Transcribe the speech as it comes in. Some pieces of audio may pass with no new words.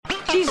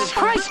Jesus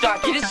Christ,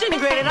 Doc, you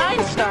disintegrated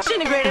Einstein.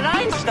 Disintegrated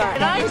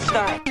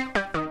Einstein.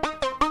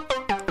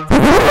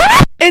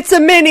 It's a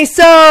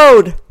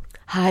mini-sode!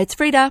 Hi, it's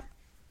Frida.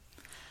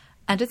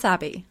 And it's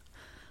Abby.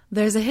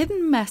 There's a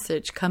hidden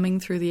message coming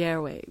through the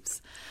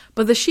airwaves,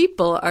 but the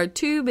sheeple are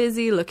too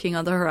busy looking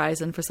on the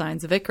horizon for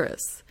signs of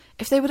Icarus.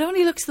 If they would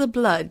only look to the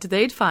blood,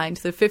 they'd find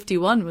that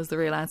 51 was the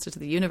real answer to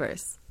the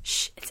universe.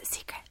 Shh, it's a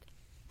secret.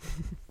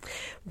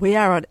 We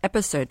are on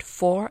episode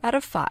 4 out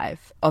of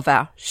 5 of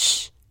our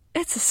Shh,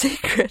 It's a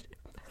Secret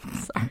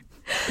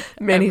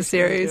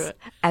mini-series.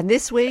 And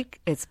this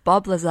week, it's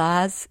Bob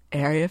Lazar's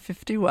Area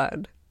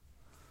 51.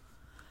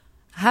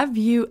 Have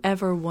you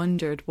ever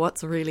wondered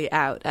what's really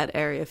out at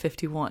Area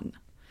 51?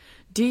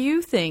 Do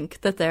you think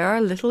that there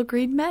are little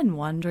green men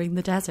wandering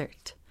the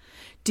desert?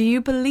 Do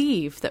you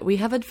believe that we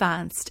have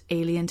advanced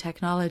alien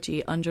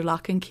technology under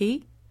lock and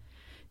key?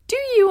 Do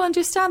you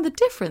understand the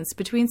difference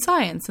between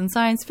science and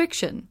science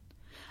fiction?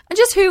 And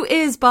just who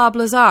is Bob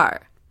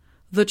Lazar?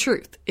 The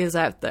truth is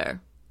out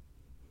there.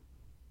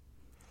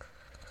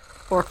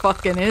 Or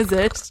fucking is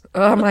it?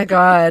 Oh my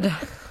God.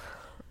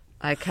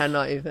 I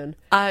cannot even.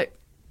 So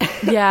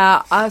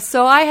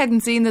I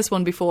hadn't seen this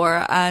one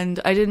before and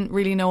I didn't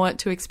really know what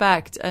to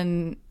expect.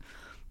 And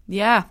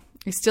yeah,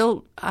 I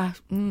still, I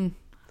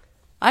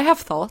have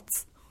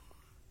thoughts.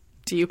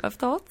 Do you have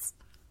thoughts?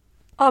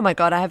 Oh my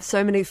God, I have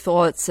so many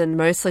thoughts and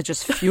mostly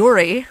just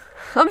fury.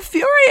 I'm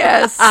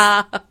furious.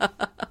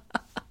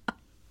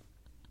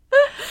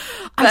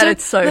 But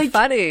it's so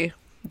funny.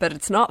 But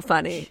it's not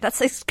funny.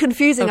 It's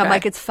confusing. Okay. I'm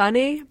like, it's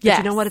funny, but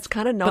you know what? It's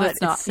kind of not. But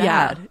it's not. It's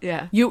sad.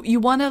 Yeah. You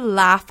want to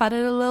laugh at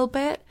it a little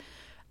bit,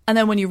 and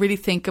then when you really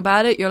think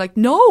about it, you're like,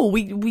 no,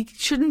 we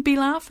shouldn't be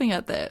laughing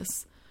at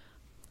this.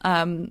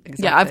 Exactly.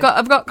 Yeah, I've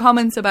got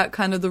comments about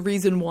kind of the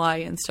reason why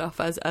and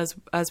stuff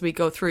as we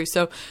go through.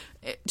 So,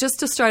 just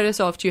to start us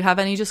off, do you have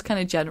any just kind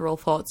of general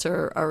thoughts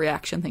or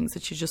reaction things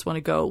that you just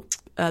want to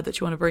that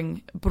you want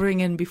to bring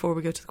in before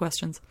we go to the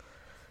questions?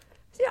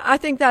 Yeah, I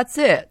think that's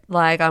it.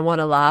 Like, I want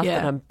to laugh,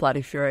 but I'm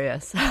bloody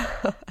furious.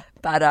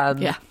 But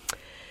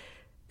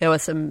there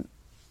was some.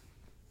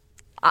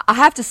 I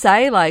have to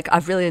say, like,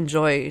 I've really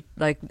enjoyed.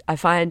 Like, I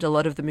find a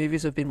lot of the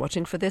movies we've been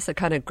watching for this are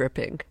kind of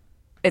gripping.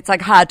 It's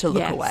like hard to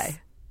look away.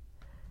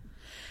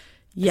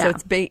 Yeah,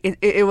 so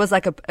it was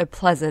like a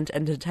pleasant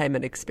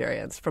entertainment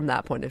experience from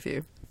that point of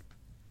view.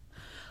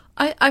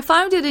 I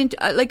found it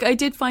I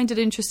did find it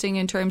interesting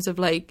in terms of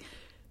like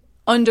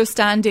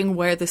understanding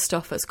where this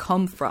stuff has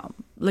come from,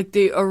 like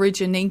the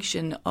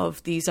origination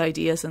of these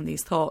ideas and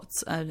these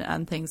thoughts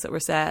and things that were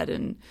said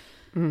and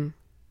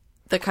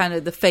the kind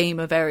of the fame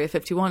of Area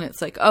 51.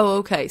 It's like, oh,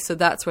 okay, so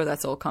that's where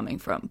that's all coming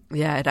from.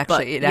 Yeah, it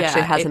actually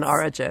has an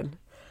origin.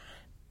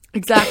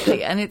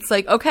 Exactly. And it's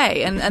like,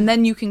 okay. And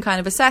then you can kind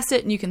of assess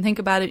it and you can think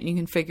about it and you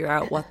can figure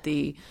out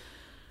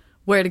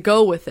where to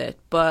go with it.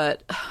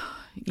 But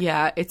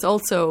yeah,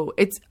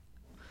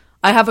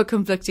 I have a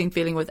conflicting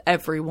feeling with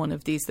every one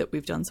of these that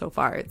we've done so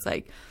far. It's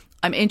like,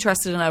 I'm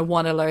interested and I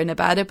want to learn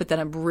about it, but then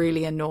I'm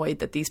really annoyed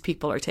that these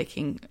people are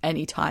taking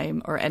any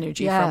time or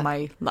energy from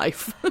my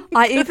life.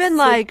 I even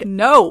like,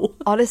 no.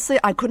 Honestly,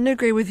 I couldn't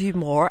agree with you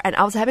more. And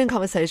I was having a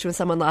conversation with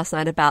someone last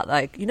night about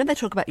like, they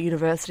talk about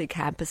university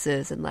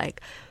campuses and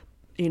like,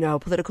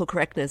 political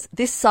correctness.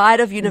 This side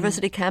of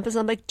university campus,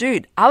 I'm like,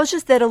 dude, I was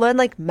just there to learn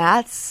like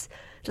maths,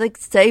 to like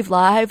save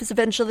lives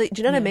eventually. Do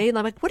you know what I mean?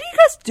 I'm like, what are you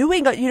guys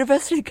doing at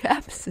university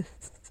campuses?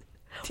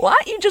 Why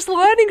aren't you just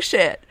learning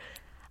shit?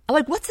 I'm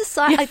like, what's the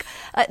side? Like,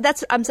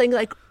 I'm saying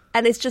like,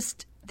 and it's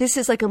just, this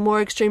is like a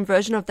more extreme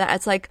version of that.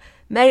 It's like,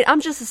 mate, I'm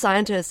just a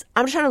scientist.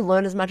 I'm trying to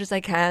learn as much as I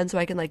can so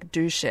I can like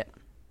do shit.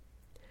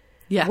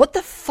 Yeah. What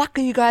the fuck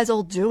are you guys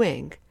all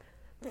doing?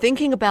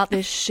 Thinking about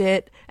this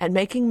shit and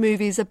making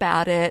movies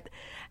about it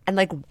and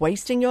like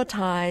wasting your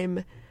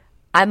time.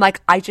 I'm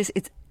like, it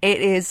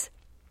is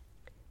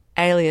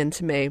alien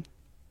to me.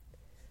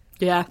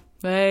 Yeah.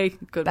 Hey,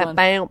 good one.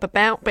 I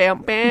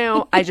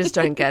just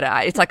don't get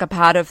it. It's like a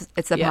part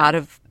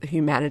of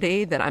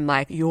humanity that I'm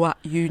like, you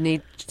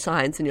need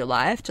science in your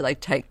life to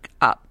like take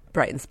up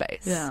brain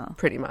space. Yeah.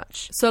 Pretty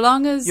much. So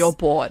long as you're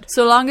bored.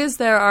 So long as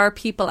there are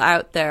people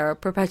out there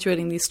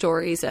perpetuating these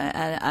stories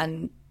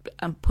and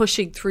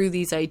pushing through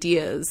these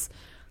ideas,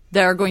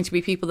 there are going to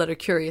be people that are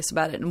curious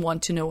about it and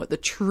want to know what the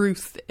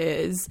truth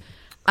is.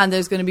 And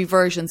there's going to be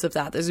versions of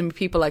that. There's going to be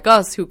people like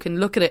us who can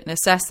look at it and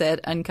assess it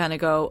and kind of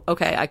go,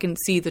 okay, I can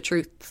see the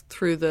truth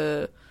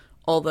through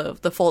all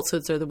the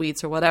falsehoods or the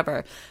weeds or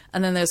whatever.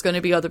 And then there's going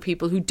to be other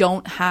people who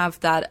don't have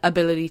that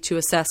ability to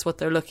assess what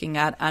they're looking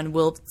at and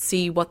will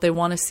see what they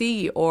want to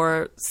see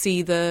or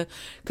see the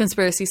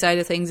conspiracy side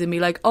of things and be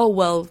like, oh,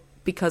 well,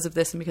 because of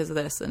this and because of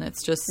this. And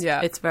it's just,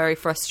 it's very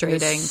frustrating.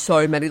 There's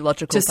so many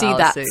logical to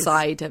fallacies. See that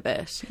side of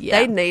it. Yeah.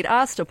 They need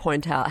us to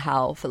point out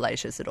how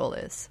fallacious it all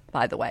is,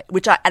 by the way.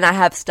 I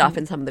have stuff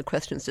in some of the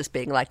questions just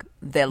being like,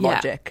 their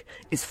logic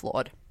is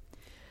flawed.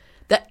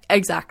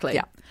 Exactly.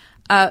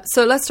 Yeah.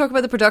 So let's talk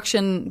about the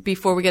production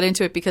before we get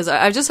into it, because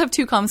I just have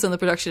two comments on the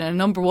production, and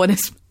number one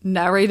is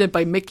narrated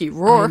by Mickey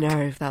Rourke. I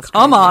know, that's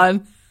Come crazy.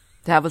 on.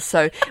 That was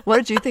so... What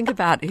did you think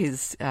about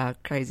his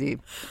crazy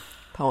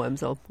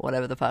poems or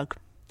whatever the fuck.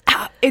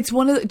 It's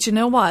one of the, do you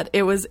know what?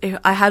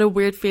 I had a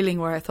weird feeling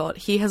where I thought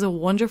he has a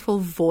wonderful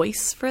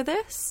voice for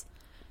this.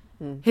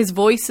 His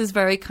voice is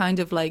very kind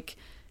of like,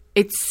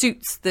 it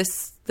suits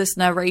this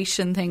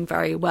narration thing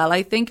very well.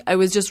 I think I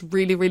was just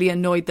really, really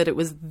annoyed that it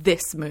was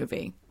this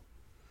movie.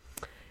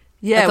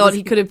 Yeah, I thought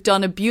he could have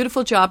done a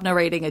beautiful job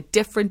narrating a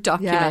different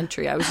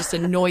documentary. Yeah. I was just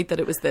annoyed that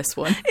it was this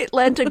one. It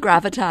lent a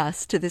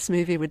gravitas to this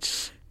movie,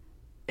 which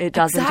it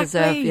doesn't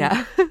deserve.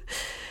 Yeah.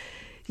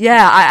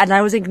 Yeah,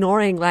 I was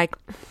ignoring, like,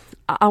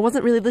 I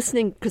wasn't really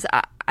listening because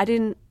I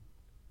didn't,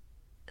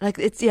 like,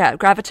 it's,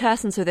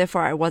 gravitas, and so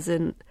therefore I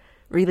wasn't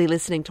really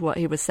listening to what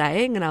he was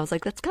saying, and I was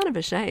like, that's kind of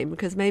a shame,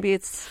 because maybe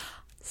it's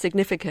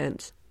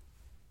significant.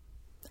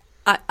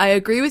 I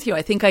agree with you.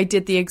 I think I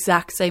did the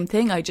exact same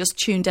thing. I just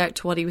tuned out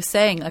to what he was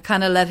saying. I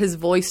kind of let his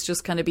voice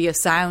just kind of be a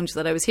sound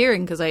that I was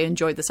hearing because I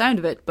enjoyed the sound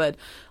of it. But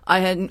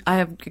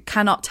I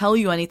cannot tell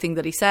you anything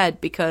that he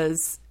said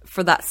because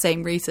for that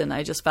same reason,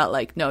 I just felt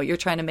like, no, you're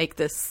trying to make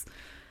this...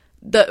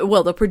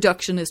 The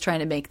production is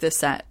trying to make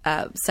this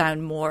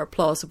sound more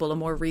plausible and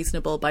more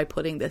reasonable by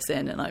putting this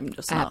in, and I'm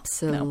just not.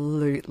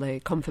 Absolutely. No.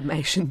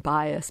 Confirmation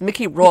bias.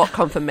 Mickey Rourke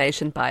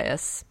confirmation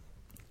bias.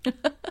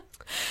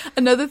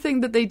 Another thing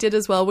that they did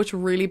as well, which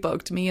really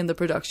bugged me in the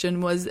production,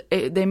 was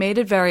they made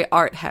it very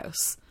art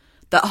house.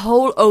 That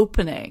whole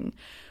opening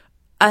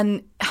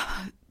and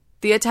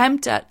the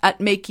attempt at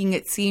making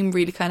it seem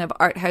really kind of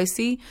art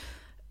housey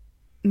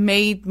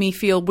made me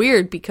feel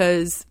weird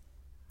because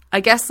I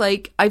guess,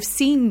 like, I've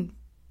seen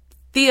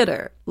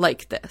theatre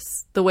like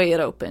this, the way it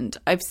opened.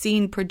 I've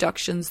seen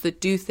productions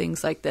that do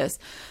things like this.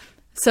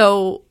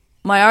 So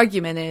my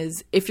argument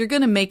is, if you're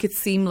going to make it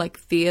seem like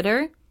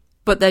theatre,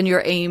 but then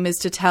your aim is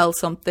to tell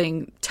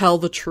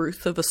the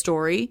truth of a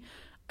story,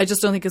 I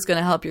just don't think it's going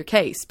to help your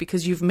case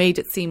because you've made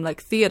it seem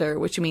like theatre,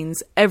 which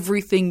means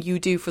everything you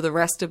do for the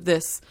rest of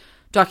this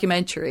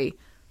documentary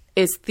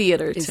is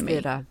theatre to me.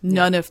 Theatre.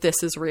 None of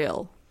this is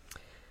real.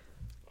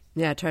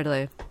 Yeah,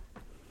 totally.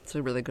 It's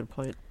a really good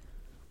point.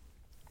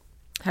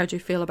 How do you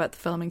feel about the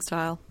filming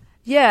style?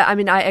 Yeah, I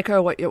mean, I echo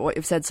what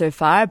you've said so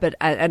far, but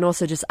and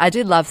also just I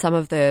did love some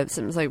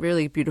like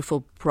really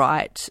beautiful,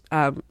 bright,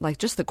 like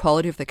just the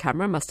quality of the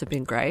camera must have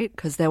been great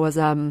because there was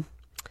a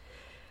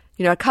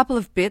couple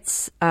of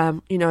bits,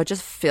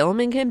 just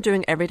filming him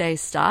doing everyday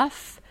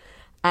stuff,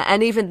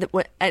 and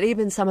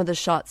even some of the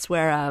shots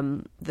where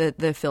the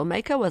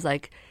filmmaker was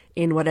like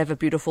in whatever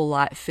beautiful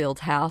light-filled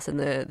house, and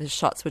the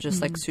shots were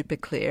just like super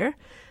clear.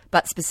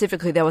 But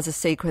specifically, there was a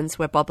sequence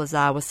where Bob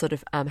Lazar was sort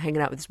of hanging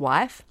out with his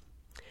wife,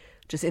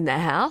 just in their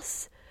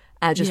house,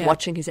 and just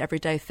watching his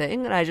everyday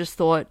thing. And I just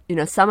thought,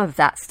 some of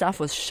that stuff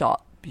was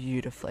shot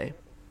beautifully.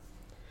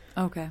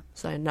 Okay.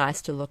 So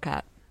nice to look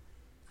at.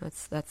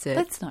 That's it.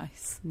 That's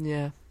nice.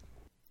 Yeah.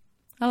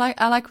 I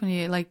like when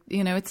you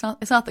it's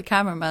not the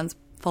cameraman's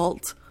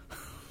fault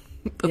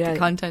that the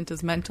content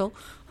is mental.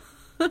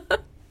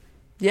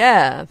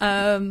 Yeah.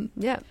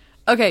 Yeah.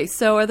 Okay,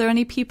 so are there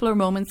any people or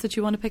moments that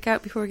you want to pick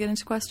out before we get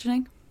into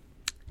questioning?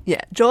 Yeah,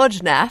 George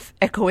Naff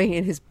echoing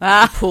in his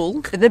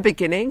pool. In the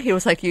beginning, he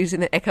was like using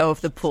the echo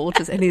of the pool,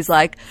 and he's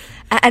like,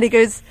 and he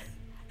goes,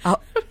 "Oh,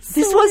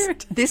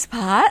 this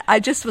part." I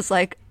just was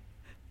like,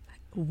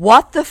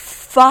 "What the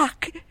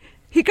fuck?"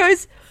 He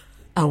goes,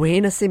 "Are we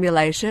in a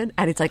simulation?"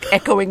 And it's like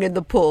echoing in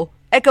the pool.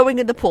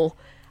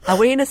 Are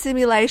we in a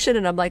simulation?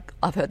 And I'm like,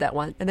 I've heard that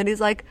one. And then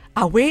he's like,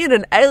 "Are we in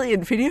an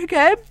alien video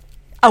game?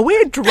 Are we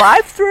a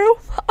drive-through?"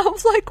 I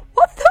was like,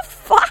 what the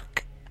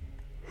fuck?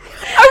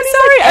 I'm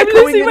sorry, I'm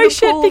losing my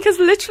shit because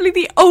literally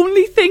the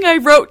only thing I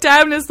wrote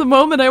down as the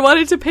moment I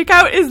wanted to pick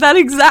out is that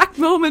exact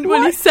moment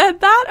when he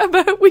said that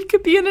about we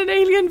could be in an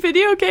alien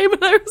video game,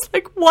 and I was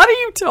like, what are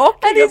you talking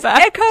about? And he's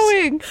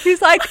echoing.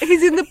 He's like,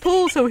 he's in the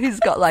pool, so he's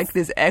got like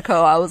this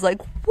echo. I was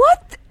like,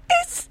 what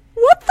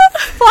the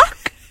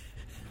fuck?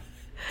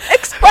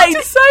 Explain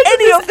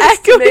any of this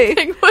to me.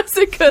 Thing was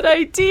a good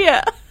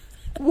idea.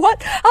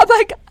 What? I'm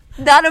like,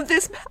 none of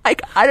this,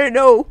 like, I don't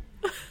know.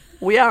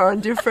 We are on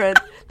different.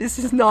 This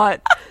is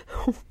not.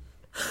 Oh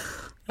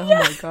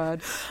my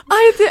God.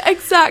 I had the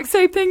exact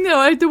same thing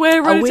though. The way I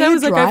wrote it down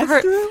was like, I've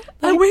heard.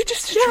 Are we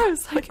just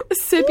it's like a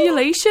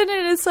simulation,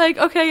 and it's like,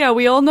 okay, yeah,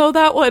 we all know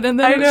that one. And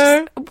then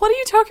just, what are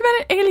you talking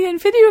about? An alien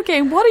video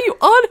game? What are you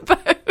on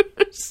about?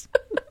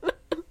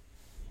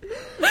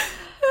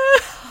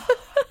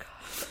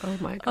 Oh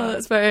my God. Oh,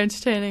 that's very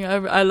entertaining.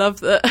 I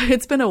love that.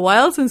 It's been a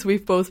while since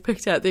we've both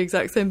picked out the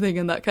exact same thing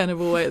in that kind of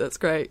a way. That's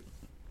great.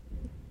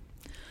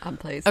 I'm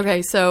pleased.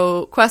 Okay,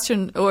 so we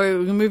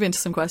can move into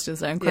some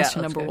questions now.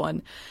 Question number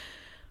 1.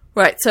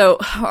 Right, so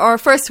our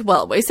first,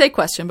 we say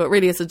question, but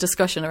really it's a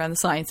discussion around the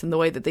science and the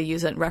way that they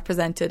use it and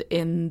represent it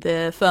in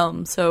the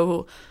film.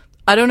 So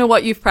I don't know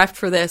what you've prepped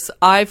for this.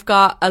 I've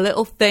got a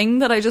little thing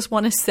that I just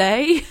want to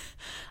say,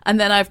 and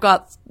then I've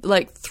got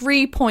like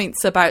 3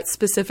 points about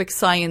specific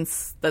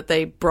science that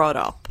they brought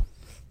up.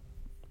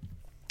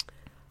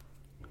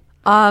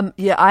 I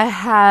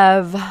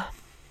have...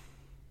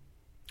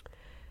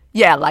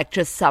 Yeah, like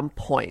just some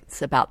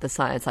points about the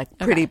science, like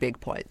pretty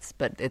big points,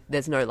 but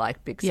there's no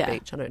like big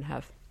speech I don't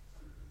have.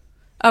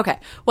 Okay.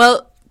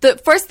 Well, the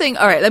first thing,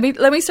 all right,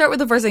 let me start with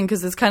the first thing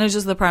because it's kind of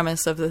just the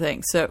premise of the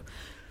thing. So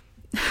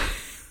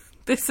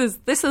this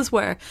is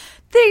where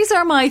these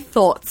are my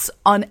thoughts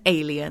on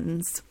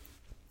aliens.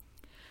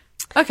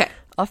 Okay.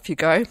 Off you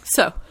go.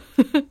 So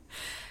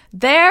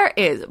there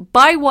is,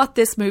 by what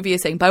this movie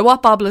is saying, by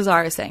what Bob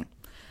Lazar is saying,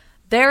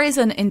 there is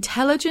an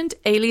intelligent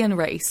alien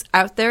race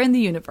out there in the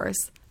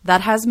universe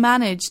that has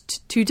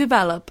managed to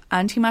develop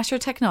antimatter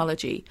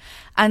technology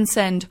and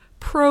send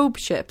probe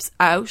ships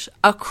out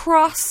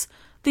across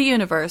the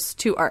universe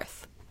to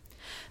Earth.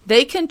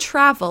 They can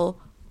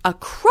travel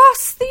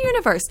across the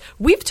universe.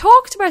 We've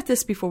talked about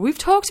this before. We've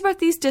talked about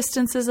these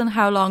distances and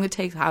how long it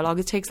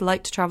takes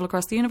light to travel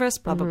across the universe,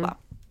 blah, blah, blah.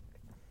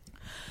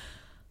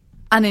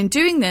 And in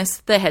doing this,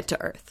 they head to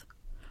Earth.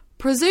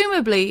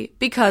 Presumably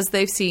because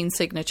they've seen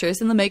signatures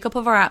in the makeup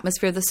of our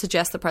atmosphere that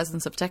suggest the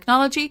presence of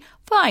technology.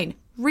 Fine,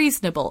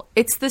 reasonable.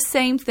 It's the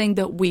same thing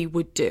that we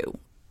would do.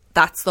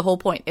 That's the whole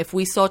point. If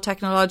we saw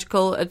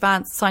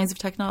signs of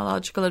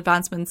technological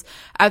advancements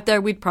out there,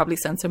 we'd probably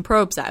send some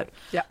probes out.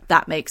 Yeah.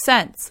 That makes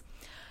sense.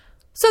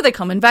 So they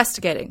come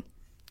investigating.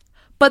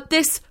 But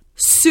this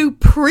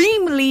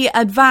supremely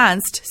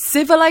advanced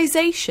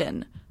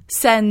civilization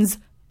sends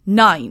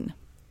 9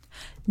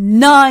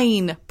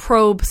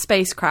 probe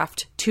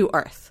spacecraft to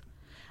Earth.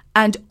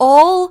 And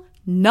all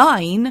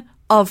 9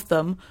 of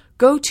them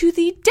go to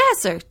the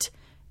desert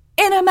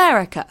in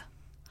America.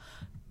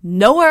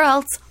 Nowhere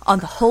else on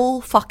the whole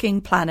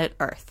fucking planet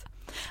Earth.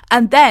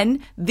 And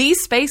then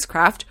these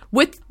spacecraft,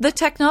 with the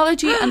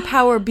technology and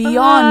power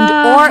beyond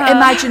our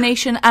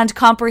imagination and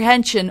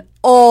comprehension,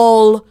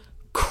 all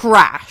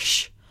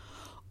crash.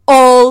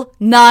 All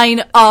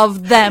 9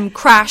 of them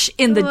crash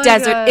in the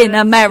desert in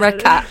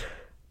America.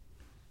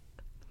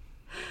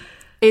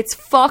 It's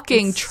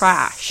fucking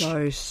trash.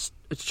 It's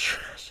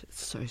trash.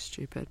 It's so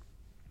stupid.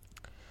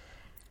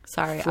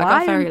 Sorry, I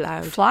got very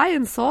loud.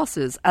 Flying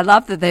saucers. I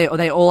love that they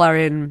all are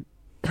in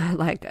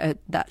like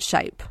that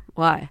shape.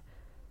 Why?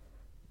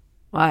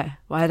 Why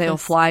are they all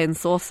flying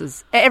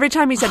saucers? Every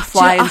time you said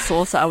flying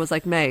saucer, I was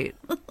like, mate.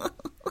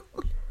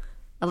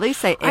 At least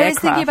say aircraft. I was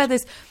thinking about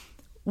this.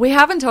 We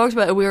haven't talked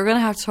about it. We were going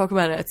to have to talk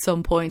about it at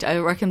some point. I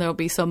reckon there'll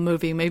be some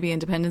movie, maybe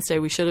Independence Day.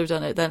 We should have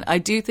done it then. I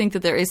do think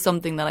that there is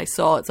something that I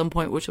saw at some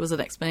point, which was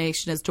an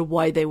explanation as to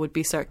why they would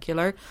be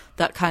circular.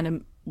 That kind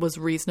of was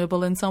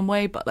reasonable in some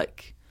way, but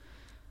like,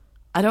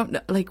 I don't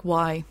know, like,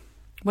 why?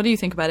 What do you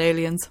think about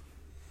aliens?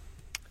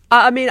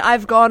 I mean,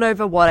 I've gone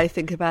over what I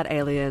think about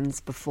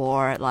aliens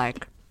before.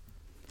 Like,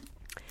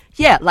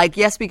 yeah, like,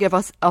 yes, we give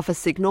us off a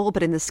signal,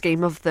 but in the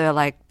scheme of the,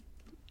 like,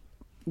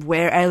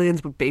 where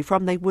aliens would be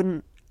from, they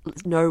wouldn't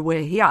know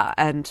we're here.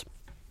 And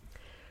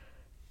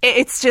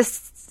it's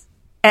just,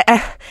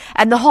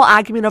 and the whole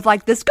argument of,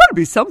 like, there's got to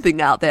be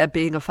something out there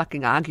being a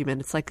fucking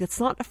argument. It's like, it's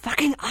not a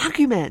fucking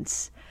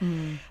argument.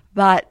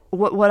 But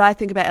what I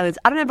think about aliens,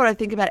 I don't know what I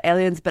think about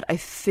aliens, but I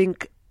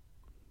think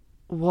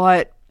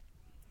what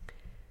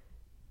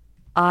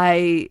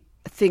I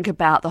think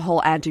about the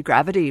whole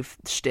anti-gravity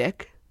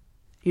shtick,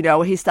 you know,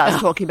 where he starts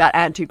talking about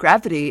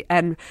anti-gravity.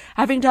 And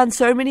having done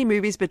so many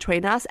movies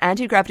between us,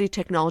 anti-gravity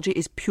technology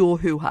is pure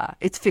hoo-ha.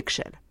 It's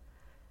fiction.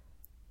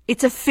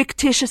 It's a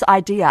fictitious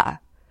idea.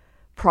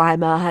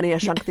 Primer, Honey, I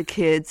Shrunk the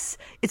Kids.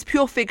 It's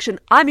pure fiction.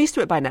 I'm used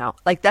to it by now.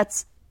 Like,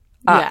 that's...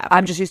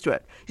 I'm just used to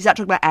it. You start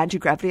talking about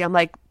anti-gravity, I'm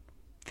like,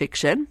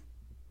 fiction?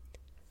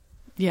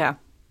 Yeah.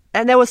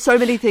 And there were so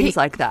many things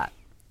like that.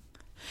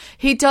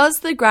 He does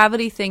the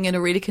gravity thing in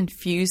a really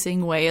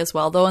confusing way as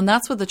well, though, and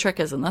that's what the trick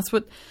is, and that's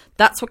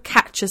what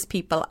catches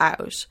people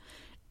out.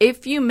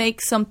 If you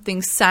make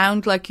something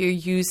sound like you're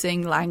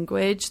using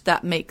language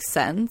that makes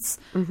sense,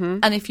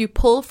 and if you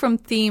pull from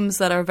themes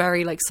that are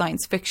very like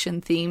science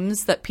fiction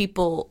themes that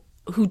people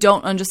who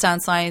don't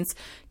understand science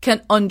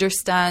can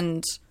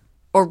understand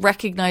or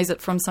recognize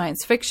it from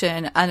science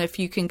fiction, and if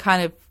you can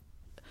kind of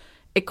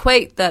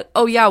equate that,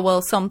 oh yeah,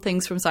 well, some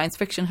things from science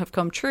fiction have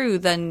come true,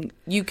 then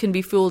you can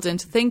be fooled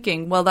into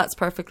thinking, well, that's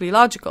perfectly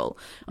logical,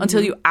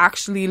 until you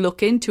actually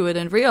look into it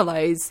and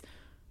realize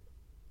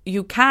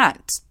you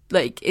can't.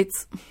 Like,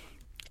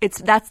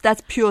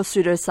 that's pure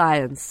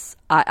pseudoscience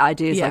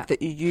ideas, like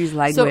that you use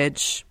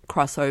language,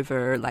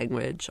 crossover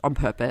language on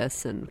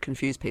purpose and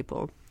confuse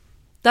people.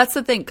 That's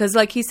the thing, because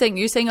like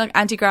you're saying like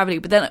anti-gravity,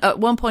 but then at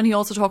one point he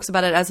also talks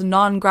about it as a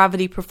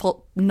non-gravity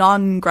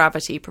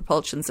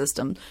propulsion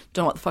system.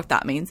 Don't know what the fuck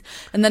that means.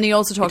 And then he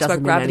also talks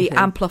about gravity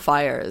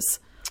amplifiers.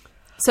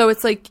 So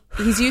it's like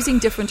he's using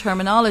different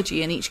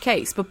terminology in each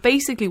case, but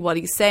basically what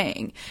he's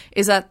saying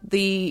is that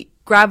the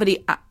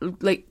gravity,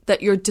 like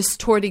that you're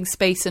distorting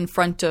space in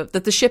front of,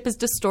 that the ship is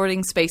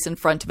distorting space in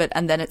front of it,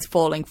 and then it's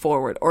falling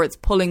forward, or it's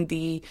pulling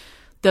the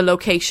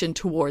location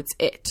towards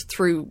it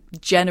through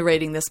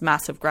generating this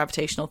massive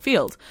gravitational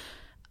field.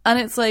 And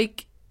it's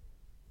like,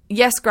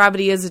 yes,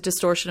 gravity is a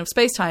distortion of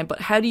space-time,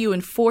 but how do you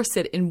enforce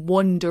it in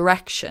one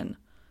direction?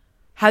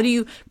 How do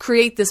you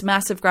create this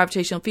massive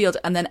gravitational field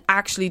and then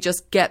actually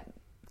just get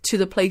to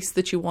the place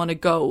that you want to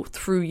go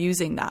through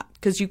using that?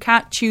 Because you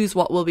can't choose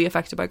what will be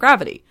affected by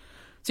gravity.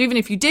 So even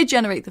if you did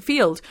generate the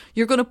field,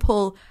 you're going to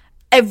pull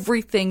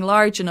everything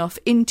large enough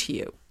into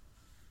you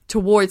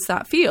towards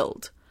that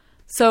field.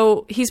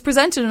 So he's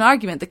presented an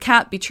argument that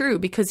can't be true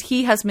because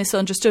he has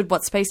misunderstood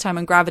what space-time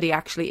and gravity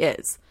actually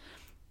is.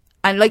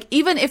 And like,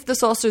 even if the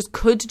saucers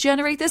could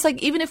generate this,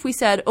 like even if we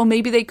said, oh,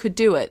 maybe they could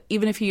do it,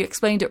 even if he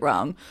explained it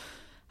wrong,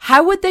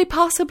 how would they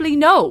possibly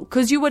know?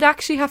 Because you would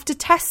actually have to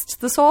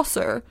test the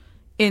saucer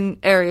in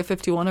Area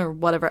 51 or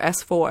whatever,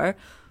 S4,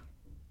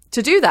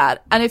 to do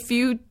that. And if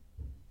you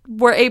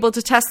were able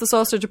to test the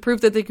saucer to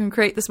prove that they can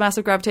create this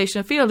massive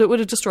gravitational field, it would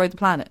have destroyed the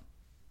planet.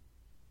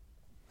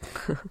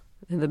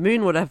 And the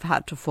moon would have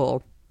had to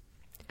fall.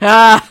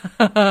 Yeah.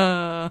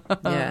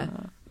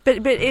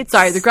 But it's...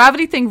 Sorry, the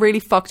gravity thing really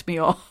fucked me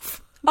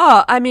off.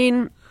 Oh, I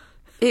mean,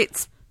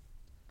 it's...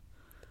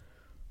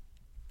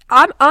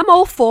 I'm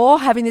all for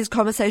having this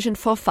conversation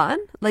for fun.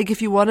 Like,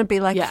 if you want to be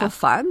like, for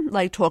fun,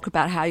 like talk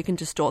about how you can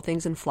distort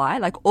things and fly,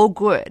 like all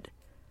good.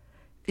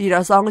 You know,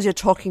 as long as you're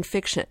talking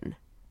fiction.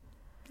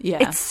 Yeah.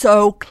 It's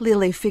so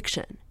clearly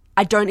fiction.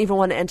 I don't even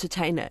want to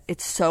entertain it.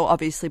 It's so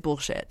obviously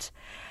bullshit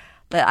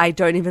that I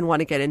don't even want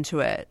to get into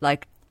it.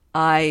 Like,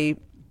 I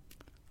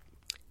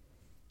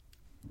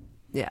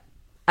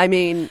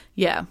mean,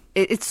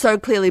 it's so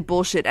clearly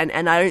bullshit,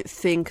 and I don't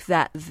think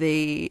that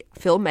the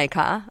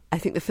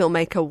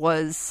filmmaker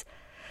was,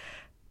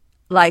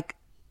 like,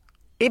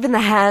 even the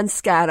hand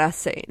scanner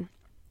scene,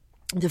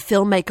 the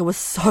filmmaker was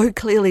so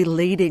clearly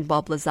leading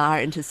Bob Lazar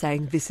into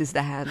saying, this is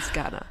the hand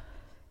scanner.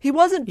 He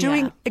wasn't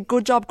doing a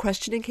good job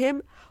questioning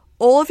him.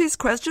 All of his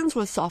questions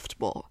were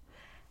softball.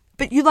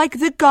 But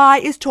the guy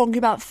is talking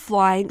about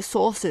flying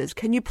saucers.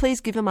 Can you please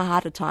give him a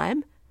harder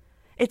time?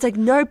 It's like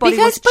nobody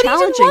was challenging him. But he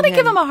didn't want to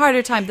give him a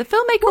harder time. The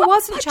filmmaker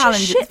wasn't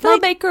challenging. The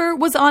filmmaker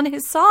was on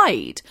his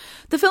side.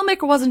 The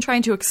filmmaker wasn't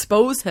trying to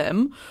expose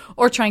him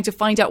or trying to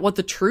find out what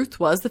the truth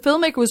was. The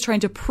filmmaker was trying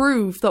to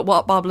prove that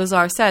what Bob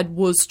Lazar said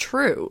was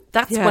true.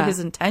 That's what his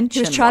intention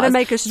was. He was trying to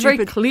make a stupid... It's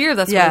very clear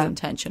that's what his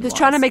intention was. He was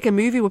trying to make a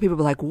movie where people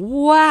were like,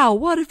 wow,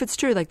 what if it's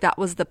true? Like, that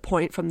was the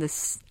point from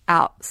this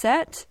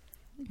outset.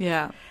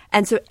 Yeah.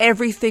 And so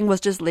everything was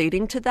just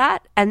leading to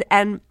that.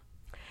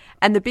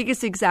 And the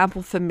biggest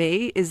example for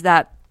me is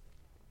that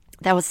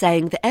they were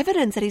saying the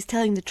evidence that he's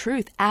telling the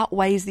truth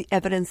outweighs the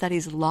evidence that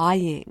he's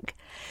lying,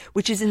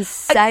 which is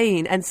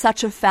insane and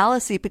such a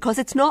fallacy because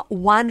it's not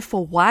one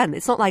for one.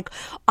 It's not like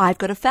I've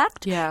got a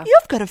fact,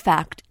 you've got a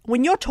fact.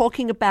 When you're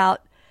talking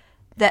about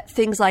that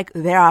things like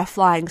there are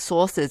flying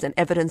saucers and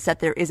evidence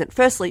that there isn't,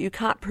 firstly, you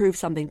can't prove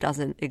something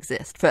doesn't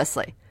exist,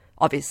 firstly,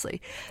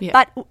 obviously. Yeah.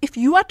 But if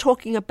you are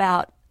talking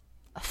about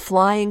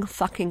flying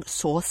fucking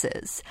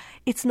saucers,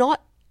 it's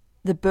not...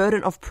 The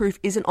burden of proof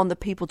isn't on the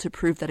people to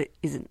prove that it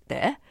isn't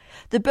there.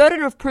 The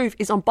burden of proof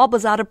is on Bob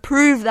Lazar to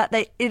prove that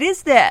it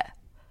is there,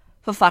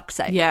 for fuck's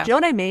sake. Yeah. Do you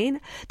know what I mean?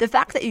 The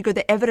fact that you got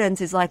the evidence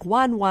is like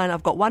one,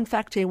 I've got one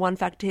fact here,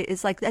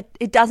 is like that.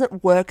 It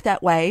doesn't work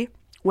that way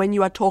when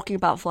you are talking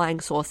about flying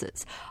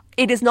saucers.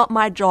 It is not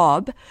my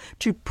job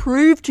to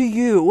prove to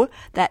you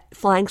that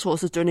flying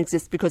saucers don't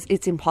exist because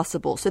it's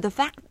impossible. So the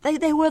fact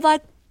they were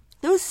like,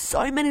 there were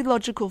so many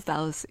logical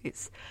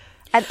fallacies.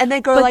 And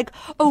they go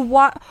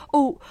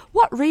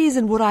what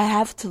reason would I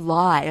have to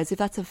lie? As if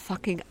that's a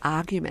fucking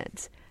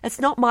argument. It's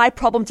not my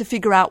problem to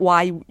figure out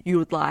why you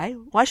would lie.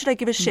 Why should I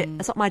give a shit?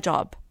 That's not my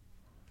job.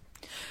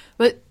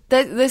 But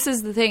this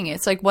is the thing.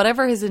 It's like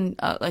whatever his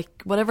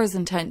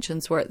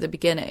intentions were at the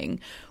beginning,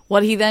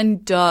 what he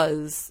then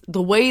does,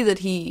 the way that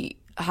he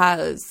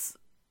has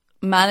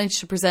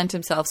managed to present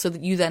himself so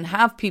that you then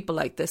have people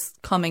like this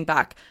coming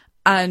back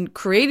and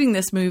creating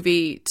this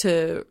movie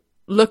to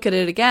look at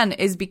it again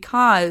is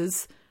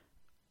because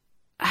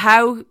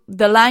how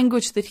the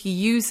language that he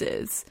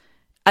uses,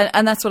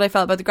 and that's what I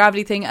felt about the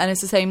gravity thing, and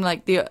it's the same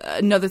like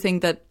another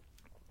thing that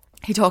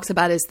he talks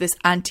about is this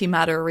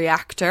antimatter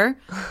reactor,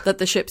 that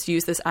the ships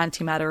use this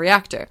antimatter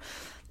reactor.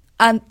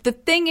 And the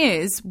thing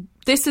is,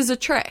 this is a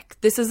trick.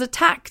 This is a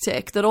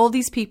tactic that all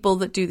these people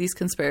that do these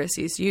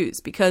conspiracies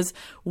use, because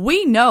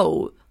we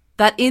know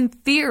that in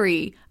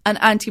theory, an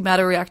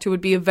antimatter reactor would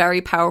be a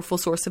very powerful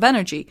source of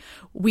energy.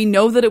 We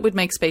know that it would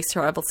make space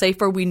travel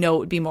safer. We know it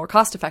would be more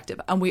cost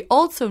effective. And we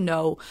also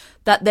know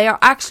that they are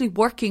actually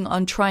working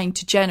on trying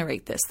to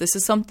generate this. This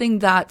is something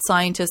that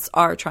scientists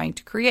are trying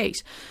to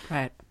create.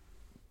 Right.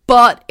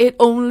 But it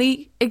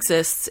only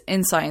exists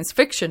in science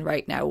fiction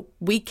right now.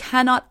 We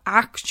cannot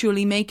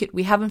actually make it.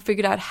 We haven't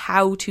figured out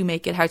how to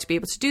make it, how to be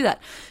able to do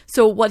that.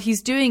 So what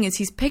he's doing is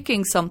he's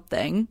picking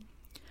something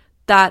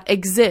that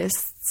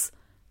exists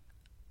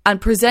and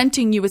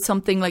presenting you with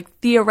something like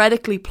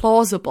theoretically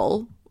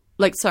plausible,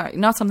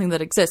 not something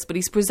that exists, but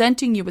he's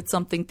presenting you with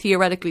something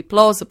theoretically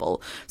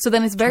plausible. So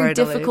then it's very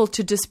difficult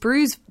to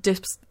disprove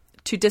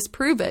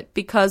it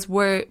because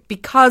we're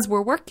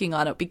working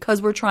on it,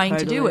 because we're trying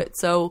to do it.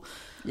 So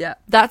yeah,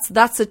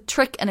 that's a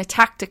trick and a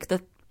tactic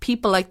that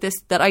people like this,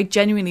 that I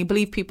genuinely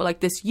believe people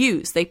like this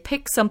use. They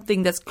pick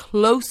something that's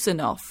close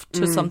enough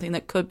to something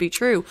that could be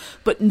true,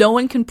 but no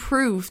one can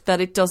prove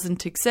that it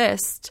doesn't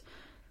exist.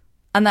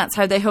 And that's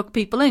how they hook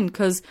people in,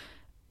 because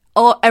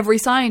every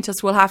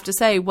scientist will have to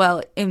say,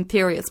 well, in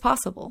theory, it's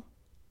possible.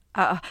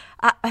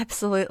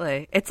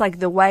 Absolutely. It's like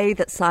the way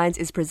that science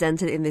is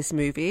presented in this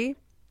movie,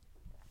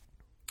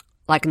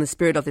 like in the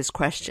spirit of this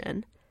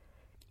question,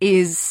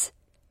 is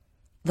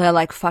the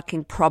like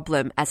fucking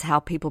problem as how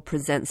people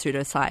present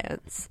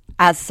pseudoscience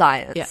as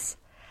science. Yeah.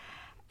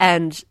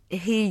 And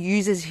he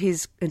uses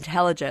his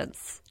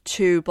intelligence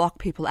to block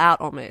people out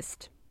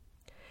almost.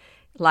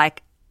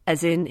 Like,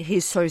 as in,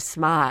 he's so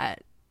smart.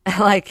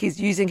 Like, he's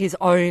using his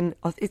own...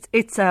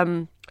 It's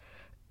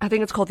I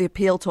think it's called the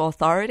appeal to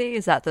authority.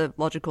 Is that the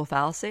logical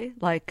fallacy?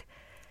 Like,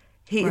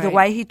 the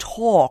way he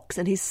talks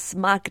and his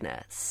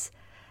smugness.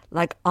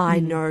 Like, I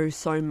know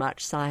so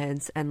much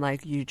science and,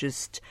 like, you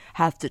just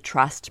have to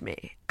trust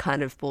me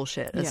kind of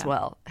bullshit as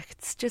well. Like,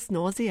 it's just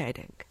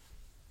nauseating.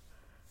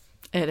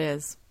 It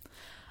is.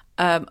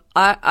 I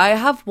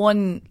have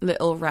one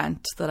little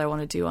rant that I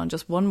want to do on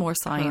just one more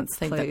science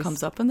thing that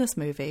comes up in this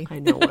movie. I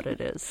know what it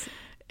is.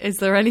 Is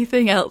there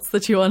anything else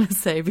that you want to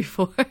say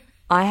before?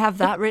 I have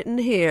that written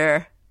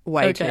here,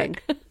 waiting.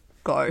 Okay.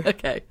 Go.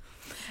 Okay.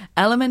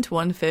 Element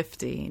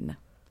 115.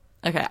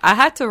 Okay, I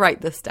had to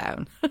write this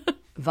down.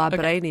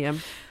 Vibranium.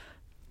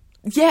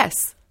 Okay.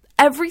 Yes.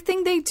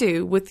 Everything they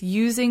do with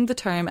using the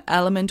term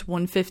element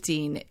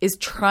 115 is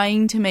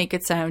trying to make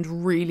it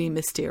sound really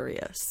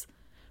mysterious.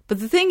 But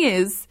the thing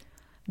is,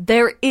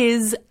 there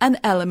is an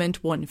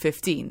element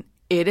 115.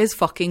 It is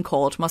fucking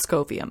called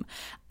moscovium.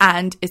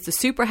 And it's a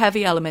super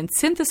heavy element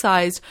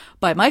synthesized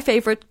by my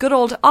favourite good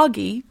old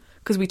Augie,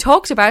 because we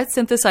talked about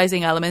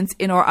synthesizing elements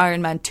in our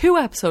Iron Man 2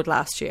 episode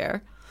last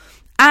year.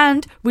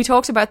 And we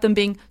talked about them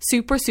being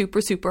super,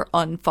 super, super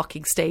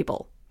unfucking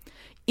stable.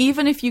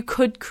 Even if you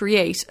could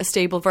create a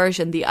stable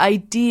version, the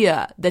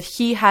idea that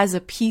he has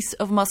a piece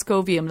of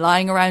moscovium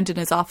lying around in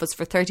his office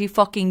for 30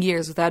 fucking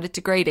years without it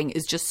degrading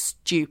is just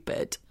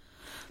stupid.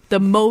 The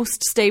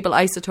most stable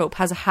isotope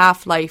has a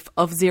half-life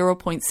of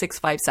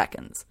 0.65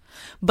 seconds.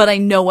 But I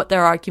know what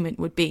their argument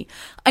would be.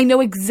 I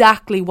know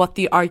exactly what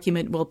the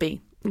argument will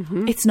be.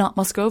 Mm-hmm. It's not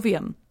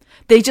moscovium.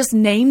 They just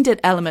named it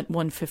element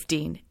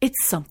 115.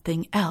 It's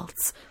something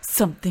else.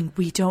 Something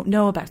we don't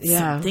know about.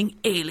 Something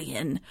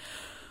alien.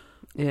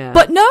 Yeah.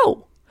 But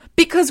no,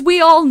 because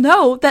we all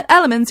know that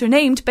elements are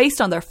named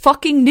based on their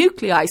fucking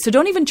nuclei. So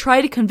don't even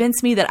try to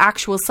convince me that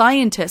actual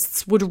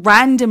scientists would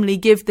randomly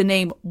give the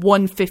name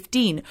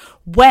 115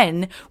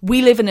 when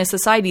we live in a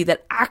society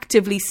that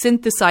actively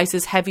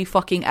synthesizes heavy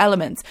fucking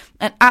elements.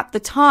 And at the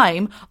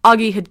time,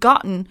 Augie had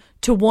gotten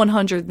to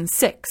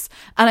 106.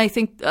 And I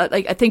think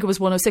it was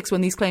 106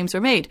 when these claims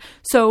were made.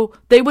 So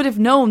they would have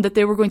known that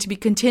they were going to be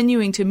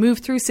continuing to move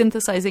through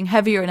synthesizing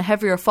heavier and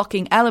heavier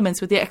fucking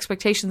elements with the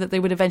expectation that they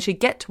would eventually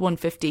get to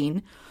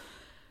 115.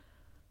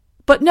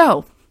 But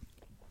no.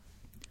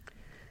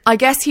 I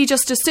guess he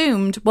just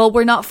assumed, well,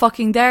 we're not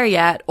fucking there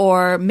yet.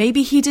 Or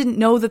maybe he didn't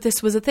know that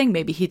this was a thing.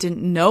 Maybe he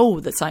didn't know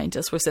that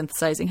scientists were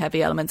synthesizing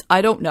heavy elements. I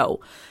don't know.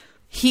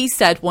 He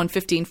said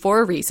 115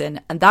 for a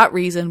reason, and that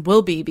reason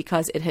will be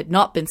because it had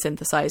not been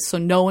synthesized, so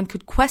no one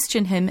could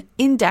question him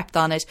in depth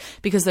on it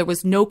because there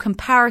was no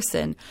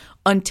comparison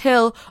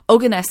until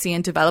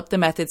Oganessian developed the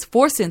methods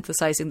for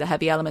synthesizing the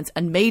heavy elements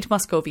and made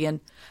moscovium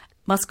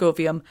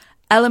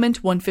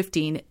element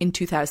 115 in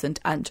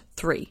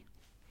 2003.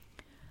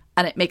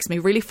 And it makes me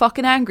really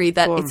fucking angry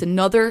that it's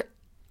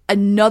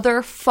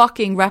another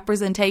fucking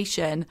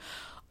representation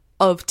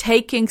of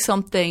taking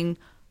something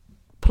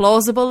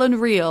plausible and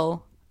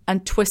real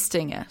and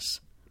twisting it.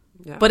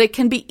 Yeah. But it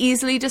can be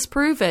easily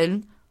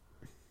disproven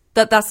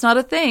that that's not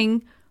a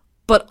thing,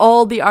 but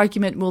all the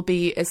argument will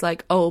be is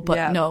like, oh,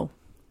 but no.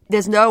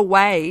 There's no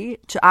way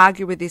to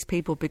argue with these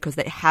people because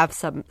they have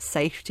some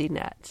safety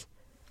net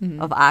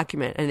of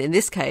argument. And in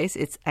this case,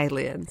 it's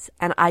aliens.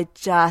 And I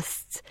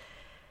just...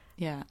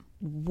 Yeah.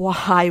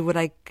 Why would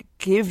I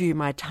give you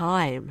my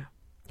time?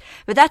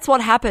 But that's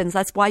what happens.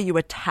 That's why you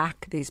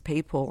attack these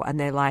people and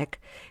they like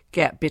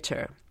get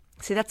bitter.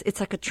 See, it's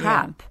like a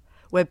trap. Yeah.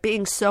 We're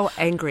being so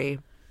angry.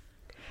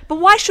 But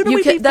why shouldn't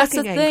we be that's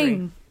fucking the angry?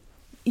 Thing.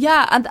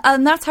 Yeah,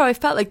 and that's how I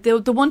felt. Like the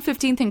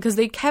 115 thing, because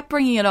they kept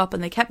bringing it up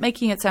and they kept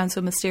making it sound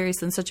so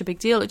mysterious and such a big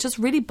deal. It just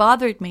really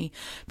bothered me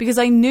because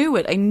I knew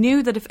it. I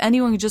knew that if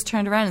anyone had just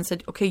turned around and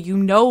said, okay, you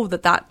know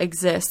that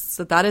exists,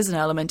 that is an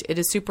element, it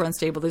is super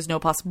unstable, there's no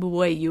possible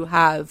way you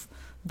have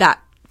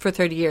that for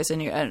 30 years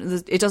and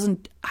it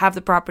doesn't have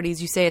the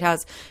properties you say it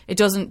has, it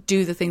doesn't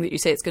do the thing that you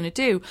say it's going to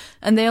do,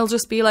 and they'll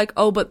just be like,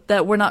 oh, but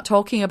that we're not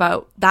talking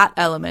about that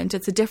element,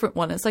 it's a different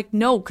one. It's like,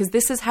 no, because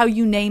this is how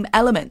you name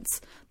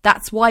elements.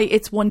 That's why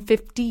it's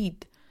 115.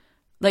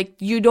 Like,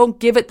 you don't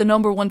give it the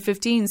number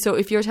 115. So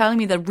if you're telling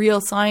me that real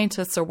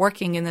scientists are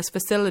working in this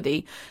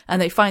facility and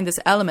they find this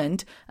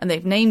element and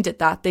they've named it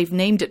that, they've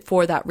named it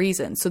for that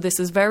reason. So this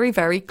is very,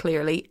 very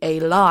clearly a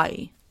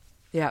lie.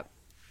 Yep.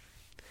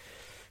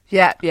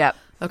 Yep.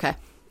 Okay.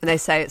 And they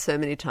say it so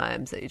many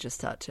times that you just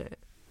start to,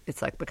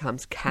 it's like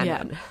becomes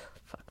canon. Yeah.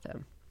 Fuck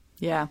them.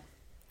 Yeah.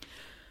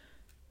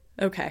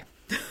 Okay.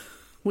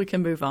 We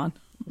can move on.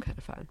 Okay,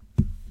 fine.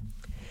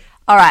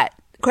 All right.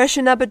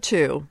 Question number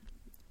 2.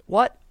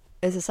 What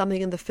is there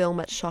something in the film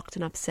that shocked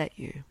and upset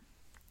you?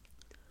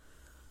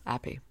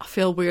 Happy. I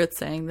feel weird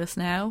saying this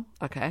now,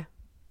 Okay.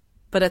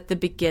 but at the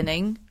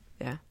beginning,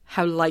 Yeah.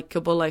 how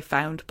likable I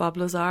found Bob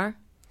Lazar.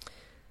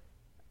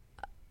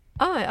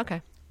 Oh,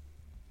 okay.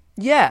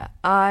 Yeah,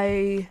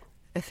 I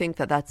think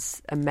that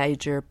that's a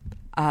major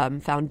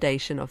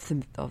foundation of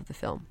the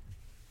film,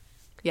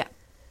 Yeah.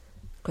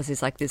 because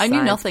he's like this. I knew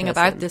science nothing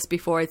person. about this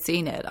before I'd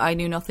seen it. I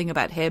knew nothing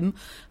about him.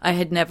 I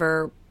had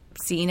never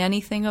seen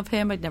anything of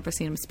him. I'd never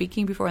seen him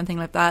speaking before, anything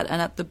like that.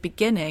 And at the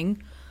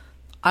beginning,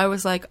 I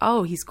was like,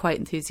 oh, he's quite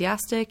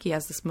enthusiastic. He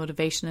has this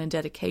motivation and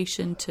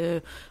dedication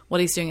to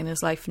what he's doing in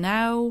his life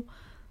now.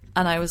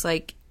 And I was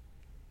like,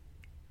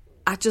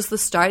 at just the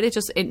start,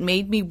 it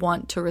made me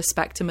want to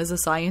respect him as a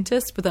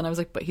scientist. But then I was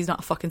like, but he's not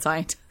a fucking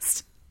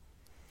scientist.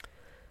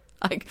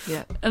 Like,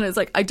 Yeah. And it's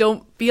like, I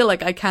don't feel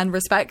like I can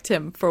respect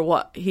him for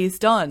what he's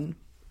done.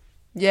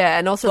 Yeah,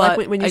 and also But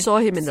like when you saw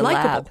him in it's the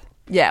likeable. lab.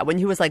 Yeah, when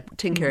he was like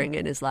tinkering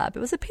in his lab, it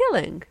was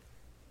appealing.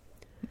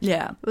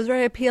 Yeah. It was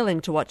very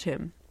appealing to watch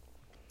him.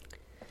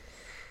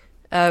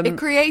 It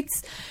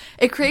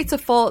creates a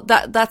fault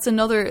it's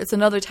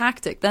another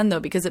tactic then, though,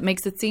 because it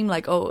makes it seem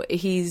like, oh,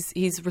 he's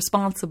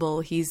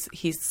responsible, he's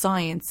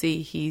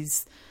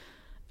sciencey,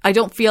 I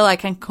don't feel I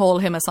can call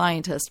him a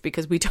scientist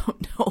because we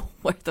don't know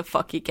where the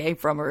fuck he came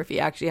from or if he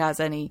actually has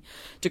any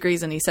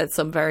degrees, and he said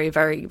some very,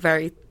 very,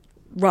 very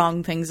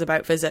wrong things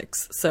about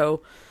physics.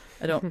 So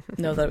I don't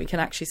know that we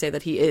can actually say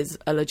that he is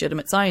a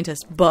legitimate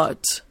scientist,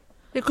 but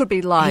It could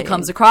be lying. he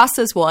comes across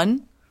as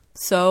one,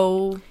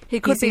 so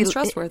He could seems be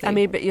trustworthy. I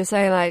mean, but you're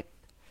saying like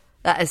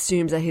that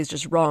assumes that he's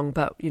just wrong,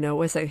 but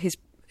we're saying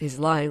he's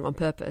lying on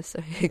purpose.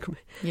 So he could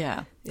be,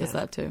 yeah, there's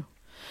Yeah. that too.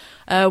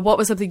 What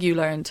was something you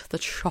learned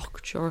that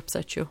shocked or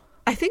upset you?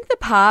 I think the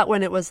part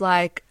when it was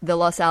like the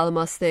Los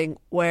Alamos thing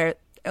where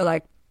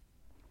like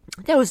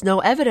there was no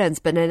evidence,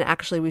 but then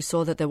actually we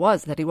saw that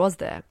he was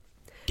there.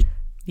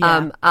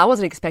 Yeah. I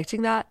wasn't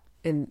expecting that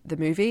in the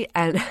movie,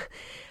 and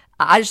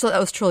I just thought that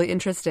was truly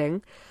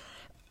interesting.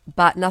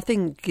 But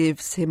nothing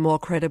gives him more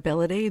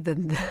credibility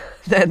than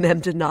them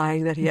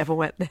denying that he ever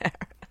went there.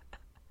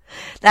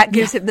 That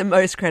gives him the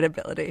most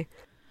credibility.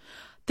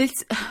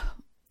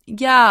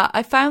 Yeah,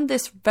 I found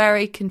this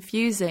very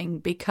confusing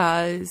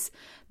because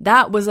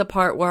that was a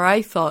part where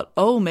I thought,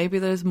 oh, maybe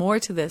there's more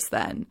to this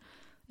then.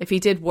 If he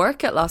did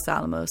work at Los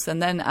Alamos,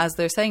 and then as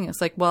they're saying,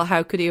 it's like, well,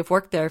 how could he have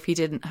worked there if he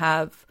didn't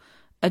have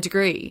a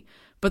degree?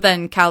 But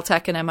then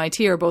Caltech and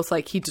MIT are both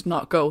like, he did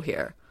not go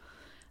here.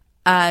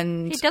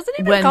 And He doesn't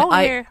even when go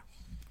here.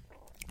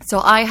 So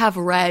I have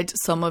read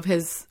some of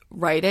his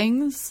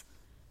writings,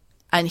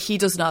 and he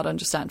does not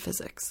understand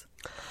physics.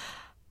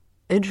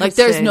 Interesting. Like,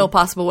 there's no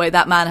possible way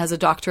that man has a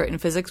doctorate in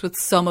physics with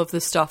some of the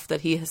stuff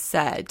that he has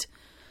said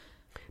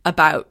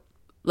about,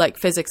 like,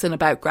 physics and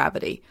about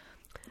gravity,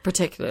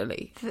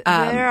 particularly.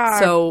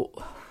 So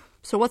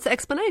what's the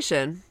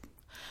explanation?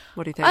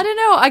 What do you think? I don't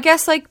know. I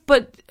guess, like,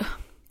 but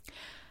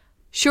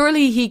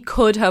surely he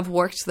could have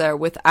worked there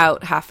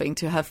without having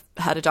to have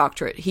had a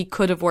doctorate. He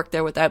could have worked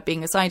there without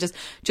being a scientist.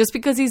 Just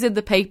because he's in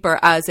the paper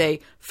as a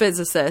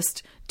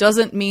physicist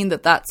doesn't mean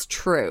that that's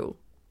true.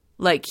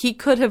 Like, he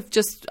could have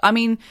just, I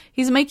mean,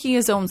 he's making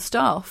his own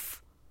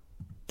stuff.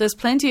 There's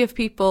plenty of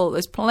people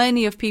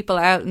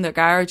out in their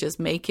garages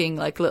making,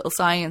 like, little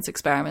science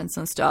experiments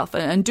and stuff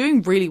and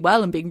doing really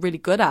well and being really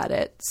good at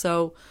it.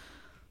 So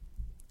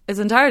it's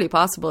entirely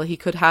possible he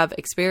could have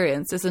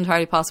experience. It's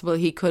entirely possible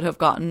he could have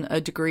gotten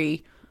a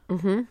degree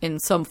in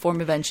some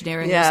form of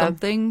engineering or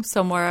something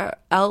somewhere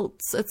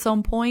else at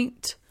some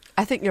point.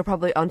 I think you're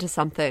probably onto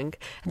something.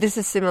 This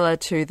is similar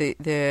to the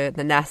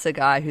NASA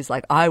guy who's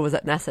like, I was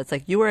at NASA. It's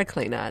like, you were a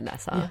cleaner at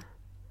NASA.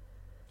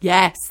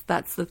 Yes,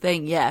 that's the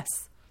thing.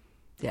 Yes.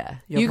 Yeah.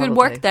 You could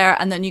work there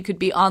and then you could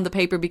be on the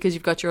paper because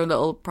you've got your own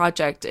little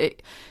project.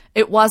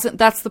 It wasn't,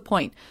 that's the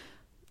point.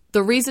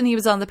 The reason he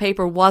was on the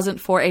paper wasn't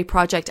for a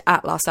project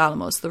at Los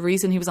Alamos. The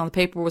reason he was on the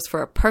paper was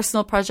for a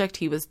personal project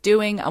he was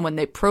doing. And when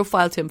they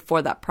profiled him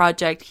for that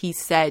project, he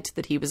said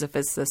that he was a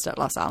physicist at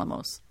Los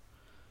Alamos.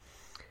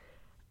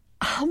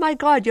 Oh my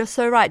God, you're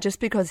so right. Just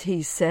because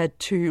he said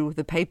to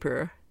the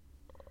paper.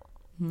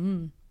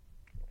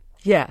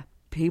 Yeah,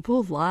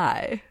 people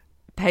lie.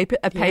 A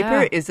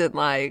paper isn't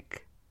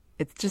like,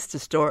 it's just a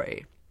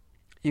story.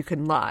 You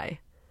can lie.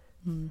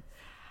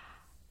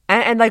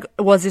 And like,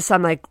 was this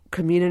some like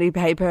community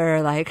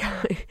paper? Like,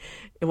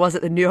 was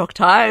it the New York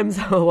Times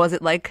or was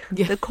it like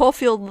the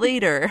Caulfield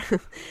Leader?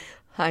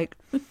 Like,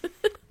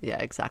 yeah,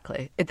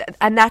 exactly.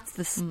 And that's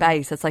the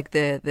space. That's like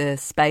the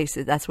space.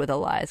 That's where the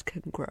lies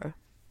can grow.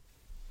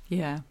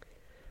 Yeah,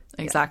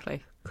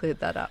 exactly. Cleared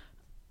that up.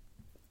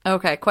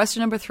 Okay, question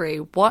number 3.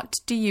 What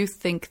do you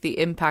think the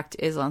impact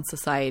is on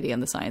society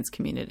and the science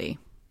community?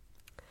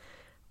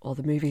 Well,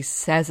 the movie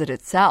says it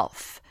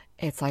itself.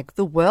 It's like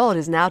the world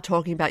is now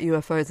talking about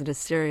UFOs in a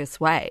serious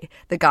way.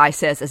 The guy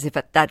says as if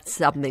that's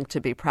something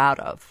to be proud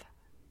of.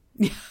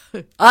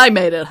 I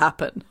made it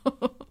happen.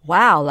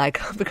 Wow, like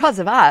because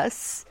of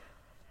us.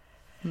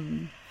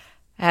 And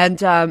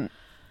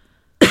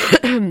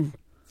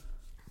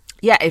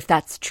yeah, if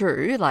that's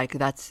true, like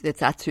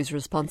that's who's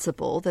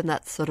responsible, then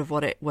that's sort of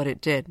what it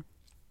did.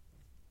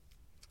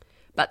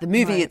 But the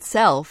movie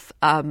itself,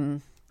 I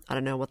don't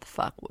know what the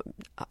fuck.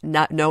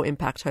 No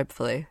impact,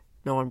 hopefully.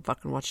 No one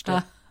fucking watched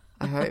it.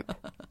 I hope.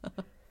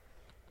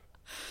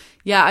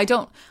 Yeah, I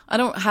don't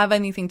have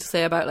anything to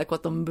say about like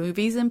what the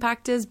movie's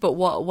impact is, but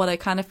what I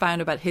kind of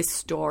found about his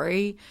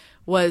story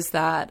was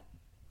that,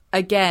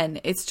 again,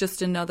 it's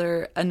just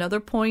another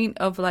point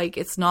of like,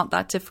 it's not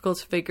that difficult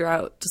to figure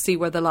out, to see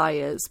where the lie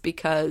is,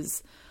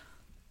 because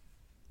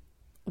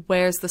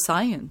where's the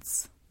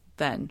science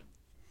then?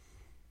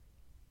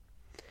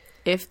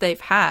 If they've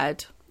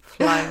had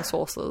flying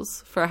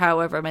saucers for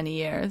however many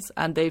years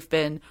and they've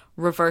been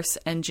reverse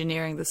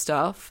engineering the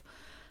stuff,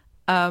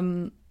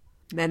 Men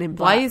in Black.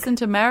 why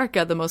isn't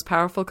America the most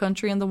powerful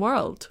country in the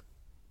world?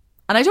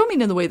 And I don't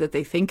mean in the way that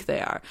they think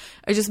they are.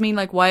 I just mean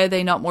like, why are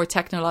they not more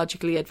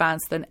technologically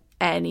advanced than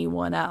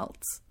anyone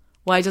else?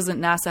 Why doesn't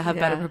NASA have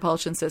better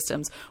propulsion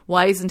systems?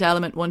 Why isn't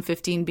Element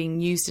 115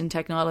 being used in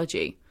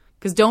technology?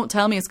 Because don't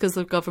tell me it's because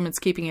the government's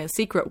keeping it a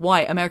secret.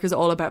 Why? America's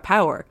all about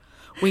power.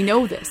 We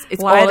know this.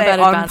 It's all about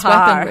advanced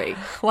weaponry.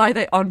 Why are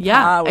they on par?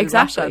 Yeah, with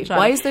exactly. Russia?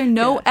 Why is there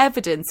no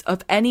evidence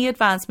of any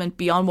advancement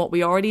beyond what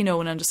we already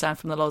know and understand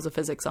from the laws of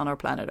physics on our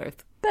planet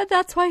Earth? But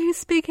that's why he's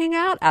speaking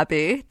out,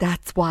 Abby.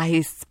 That's why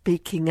he's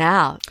speaking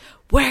out.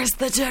 Where's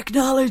the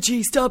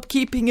technology? Stop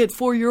keeping it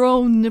for your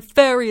own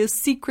nefarious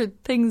secret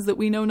things that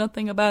we know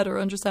nothing about or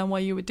understand why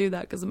you would do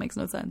that, because it makes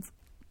no sense.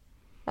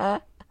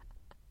 And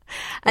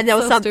there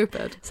was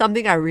stupid.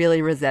 something I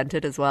really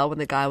resented as well when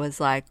the guy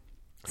was like,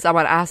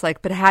 someone asked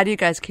like, but how do you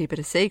guys keep it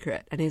a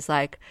secret? And he's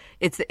like,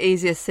 it's the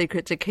easiest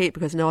secret to keep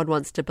because no one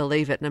wants to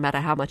believe it no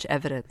matter how much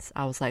evidence.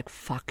 I was like,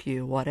 fuck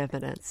you, what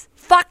evidence?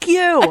 Fuck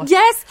you!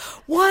 Yes,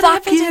 what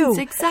Fuck evidence?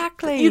 you.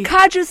 Exactly. You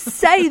can't just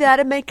say that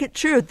and make it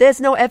true.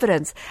 There's no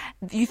evidence.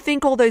 You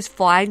think all those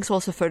flying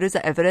saucer photos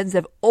are evidence?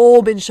 They've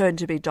all been shown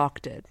to be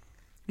doctored.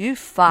 You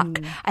fuck.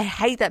 I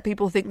hate that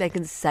people think they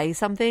can say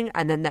something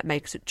and then that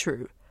makes it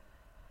true.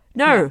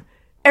 No,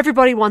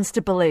 everybody wants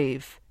to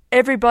believe.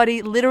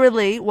 Everybody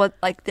literally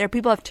there are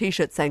people have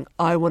t-shirts saying,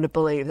 I want to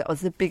believe. That was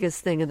the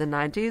biggest thing in the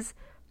 90s.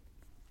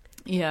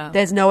 Yeah.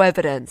 There's no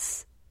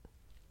evidence.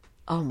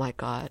 Oh my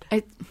God.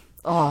 It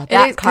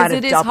That kind of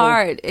it is double.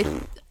 hard.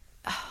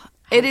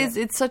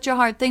 It's such a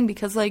hard thing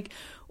because, like,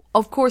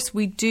 of course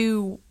we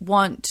do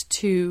want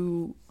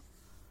to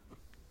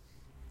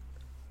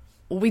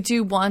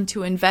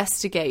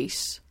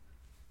investigate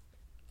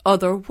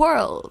other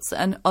worlds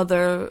and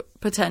other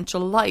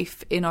potential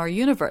life in our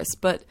universe,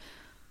 but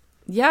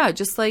yeah,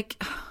 just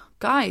like,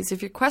 guys,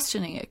 if you're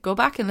questioning it, go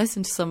back and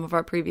listen to some of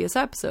our previous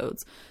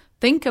episodes.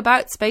 Think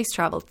about space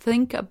travel.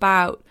 Think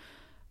about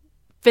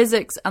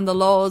physics and the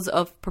laws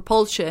of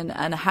propulsion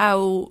and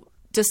how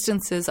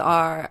distances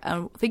are.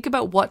 And think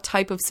about what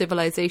type of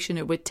civilization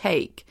it would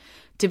take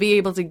to be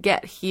able to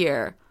get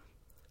here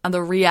and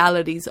the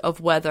realities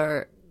of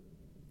whether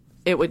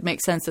it would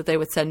make sense that they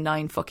would send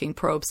 9 fucking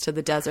probes to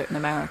the desert in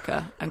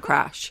America and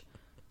crash.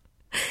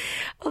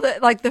 Well,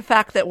 like the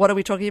fact that, what are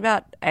we talking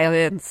about?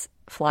 Aliens,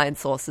 flying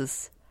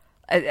saucers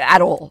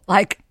at all.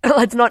 Like,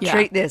 let's not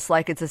treat this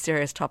like it's a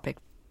serious topic.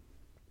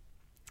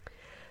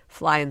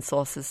 Flying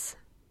saucers.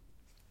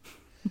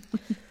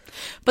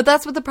 But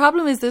that's what the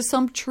problem is. There's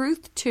some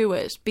truth to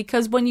it,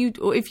 because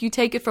if you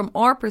take it from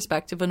our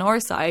perspective on our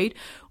side,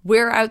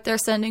 we're out there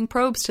sending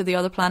probes to the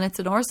other planets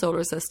in our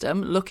solar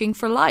system looking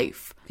for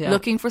life,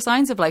 looking for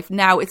signs of life.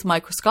 Now it's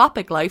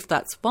microscopic life.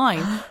 That's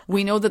fine.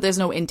 We know that there's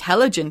no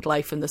intelligent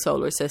life in the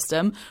solar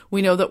system.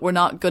 We know that we're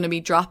not going to be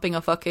dropping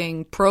a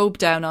fucking probe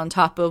down on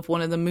top of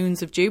one of the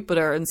moons of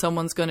Jupiter and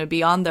someone's going to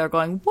be on there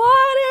going,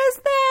 what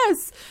is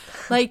this?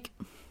 Like,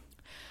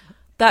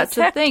 that's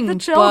the thing.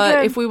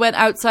 But if we went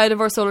outside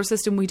of our solar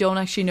system, we don't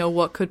actually know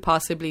what could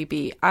possibly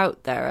be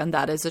out there. And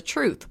that is a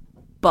truth.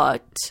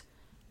 But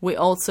we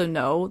also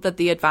know that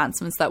the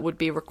advancements that would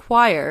be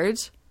required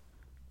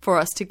for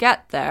us to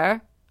get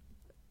there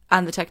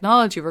and the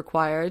technology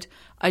required,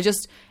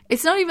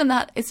 it's not even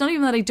that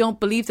I don't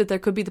believe that there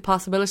could be the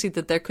possibility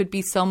that there could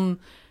be some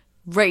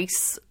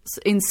race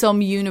in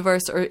some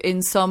universe or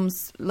in some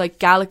like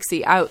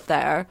galaxy out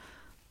there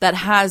that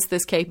has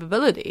this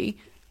capability.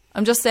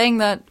 I'm just saying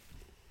that,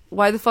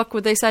 why the fuck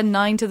would they send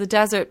 9 to the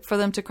desert for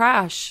them to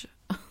crash?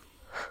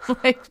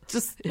 Like,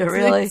 just... You're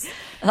really...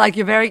 Like,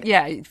 you're very...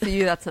 Yeah, for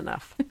you, that's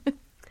enough.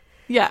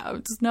 Yeah,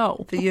 just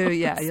no. For you,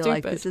 yeah, you're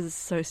like, Stupid. this is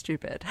so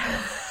stupid.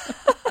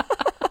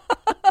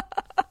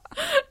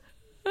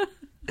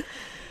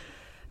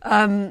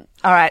 All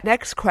right,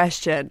 next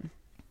question.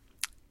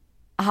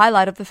 A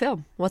highlight of the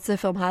film. What's the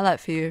film highlight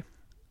for you?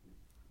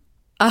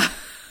 I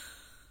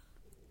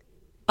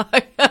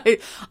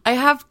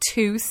have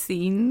 2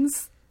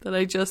 scenes that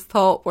I just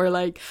thought were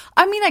like,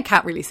 I mean, I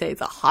can't really say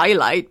it's a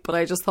highlight, but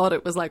I just thought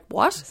it was like,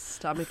 what? My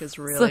stomach is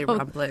really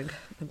rumbling.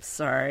 I'm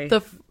sorry.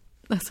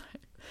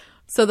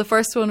 So the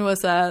first one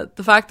was the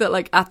fact that,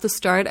 like, at the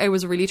start, I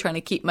was really trying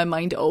to keep my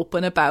mind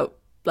open about,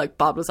 like,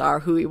 Bob Lazar,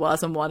 who he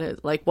was and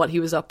what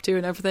he was up to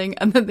and everything.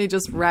 And then they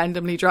just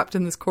randomly dropped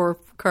in this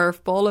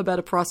curveball about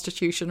a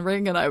prostitution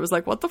ring. And I was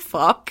like, what the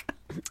fuck?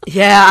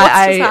 Yeah.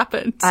 What's just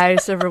happened? I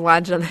sort of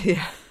rewinded on it.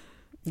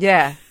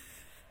 Yeah.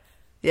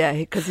 Yeah,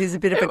 because he's a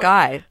bit of a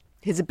guy.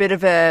 He's a bit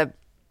of a...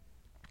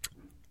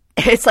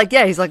 It's like,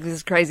 yeah, he's like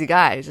this crazy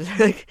guy. It's just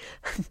like,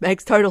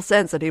 makes total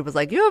sense that he was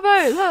like,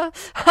 UFOs.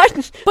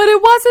 But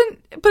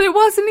it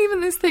wasn't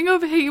even this thing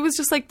of he was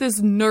just like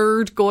this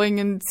nerd going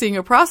and seeing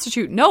a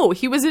prostitute. No,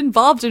 he was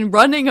involved in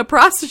running a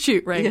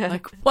prostitute ring. Yeah.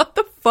 Like, what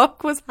the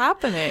fuck was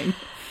happening?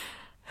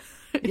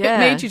 Yeah. It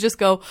made you just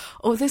go,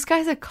 oh, this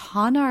guy's a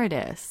con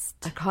artist.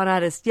 A con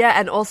artist, yeah.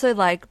 And also,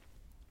 like,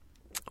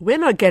 we're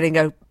not getting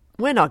an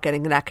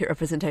accurate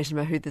representation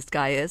of who this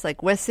guy is.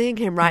 Like, we're seeing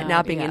him right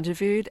now being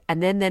interviewed,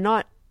 and then they're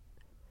not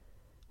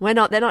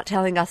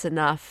telling us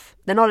enough.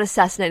 They're not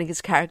assassinating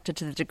his character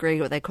to the degree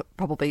that they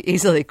probably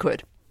easily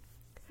could.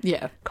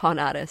 Yeah. Con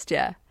artist,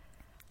 yeah.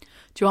 Do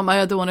you want my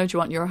other one, or do you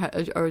want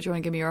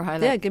to give me your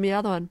highlight? Yeah, give me the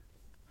other one.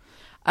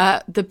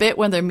 The bit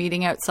when they're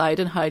meeting outside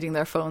and hiding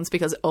their phones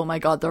because, oh my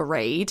God, the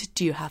raid.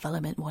 Do you have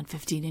element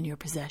 115 in your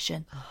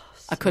possession? Oh,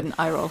 so I couldn't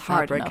eye roll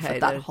hard enough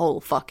at that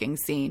whole fucking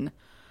scene.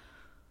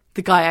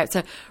 The guy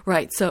outside,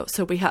 right? So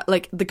we had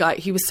like the guy.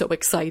 He was so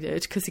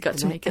excited because he got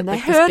to make it. And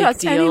like, they heard this big us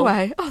deal.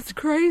 anyway. Oh, it's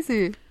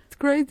crazy. It's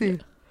crazy.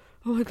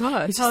 Oh my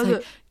God. He's just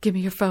like, give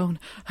me your phone.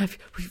 Have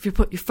you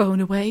put your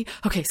phone away?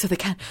 Okay, so they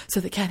can't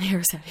hear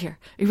us out here.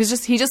 He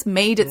just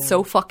made it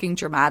so fucking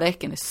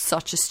dramatic in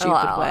such a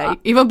stupid way.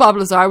 Even Bob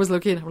Lazar was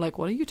looking at him like,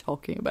 what are you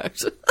talking about?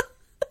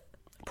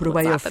 Put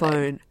away your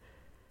phone.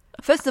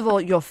 First of all,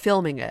 you're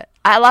filming it.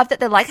 I love that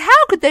they're like,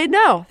 how could they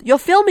know? You're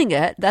filming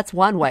it. That's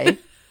one way.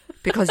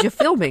 Because you're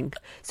filming.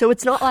 So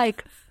it's not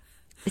like,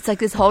 it's like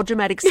this whole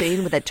dramatic scene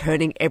where they're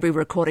turning every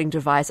recording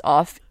device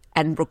off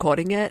and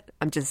recording it.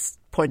 I'm just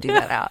pointing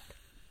that out.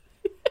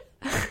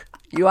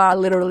 You are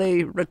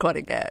literally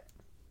recording it.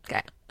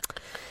 Okay.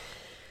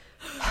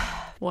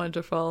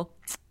 Wonderful.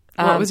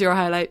 What was your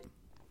highlight?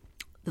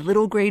 The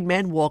little green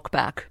man walk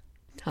back.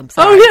 I'm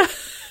sorry. Oh, yeah.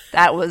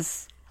 That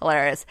was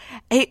hilarious.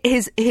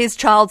 His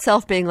child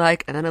self being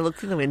like, and then I looked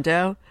through the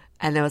window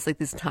and there was like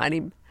this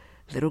tiny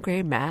little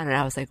green man, and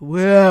I was like,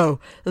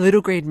 whoa, the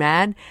little green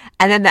man.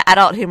 And then the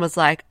adult him was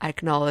like, I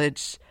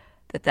acknowledge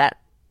that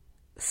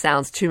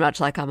sounds too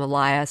much like I'm a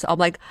liar. So I'm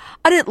like,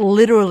 I didn't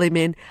literally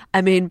mean,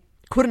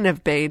 couldn't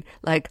have been.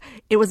 Like,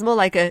 it was more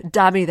like a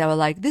dummy. They were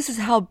like, this is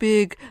how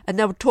big, and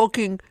they were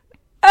talking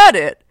at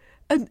it,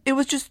 and it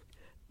was just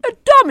a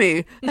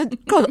dummy. And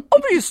because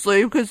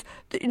obviously, because,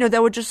 you know, they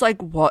were just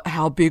like, what,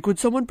 how big would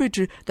someone be?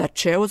 That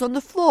chair was on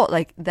the floor.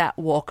 Like, that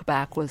walk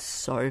back was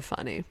so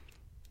funny.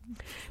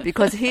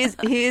 Because his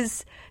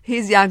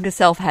younger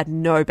self had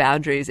no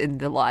boundaries in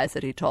the lies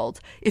that he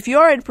told. If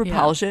you're in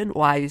propulsion,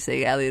 why are you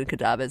seeing alien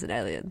cadavers and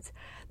aliens?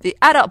 The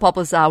adult Bob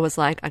Lazar was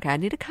like, okay, I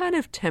need to kind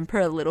of temper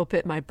a little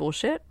bit my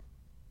bullshit.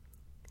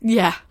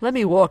 Yeah. Let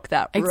me walk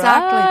that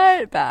exactly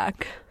right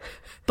back.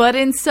 But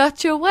in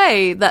such a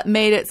way that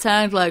made it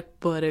sound like,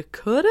 but it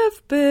could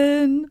have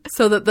been.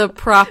 So that the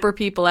proper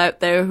people out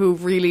there who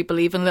really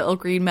believe in little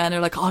green men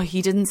are like, oh,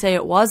 he didn't say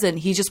it wasn't.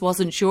 He just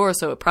wasn't sure,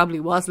 so it probably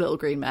was little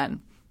green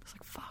men.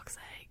 Fuck's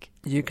sake.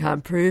 You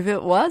can't prove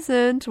it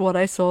wasn't what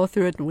I saw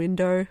through a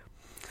window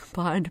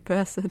behind a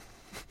person.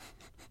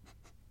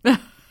 The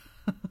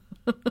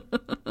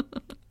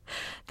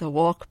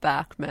walk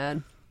back,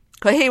 man.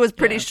 Because he was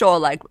pretty sure,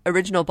 like,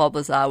 original Bob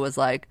Lazar was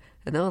like,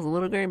 and there was a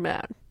little green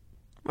man.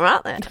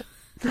 Right there.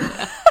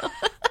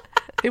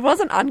 He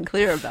wasn't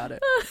unclear about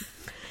it.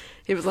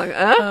 He was like,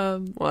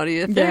 what do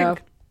you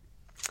think?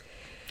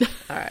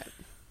 Yeah.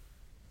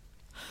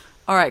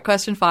 All right,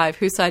 question 5.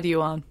 Whose side are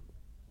you on?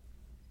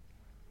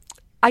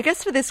 I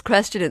guess for this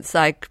question, it's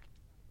like,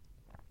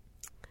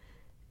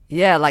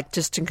 yeah, like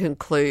just to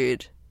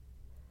conclude,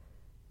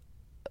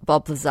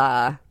 Bob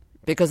Lazar,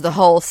 because the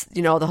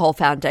whole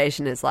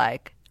foundation is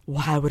like,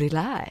 why would he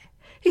lie?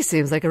 He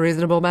seems like a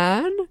reasonable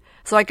man.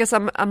 So I guess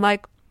I'm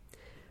like,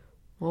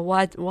 well,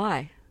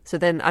 why? So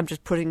then I'm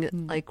just putting it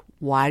like,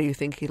 why do you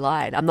think he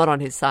lied? I'm not on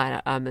his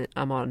side. I'm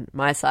on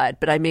my side.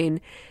 But I mean,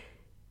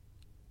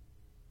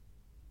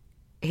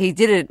 he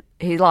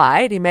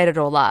lied. He made it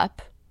all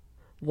up.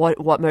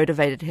 What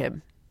motivated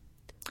him?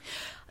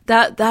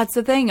 That's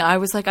the thing. I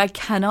was like, I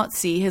cannot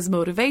see his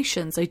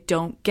motivations. I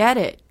don't get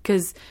it.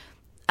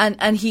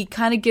 And he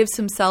kind of gives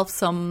himself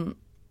some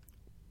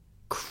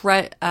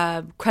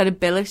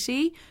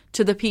credibility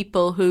to the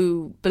people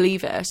who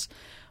believe it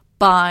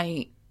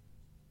by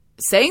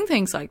saying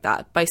things like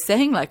that, by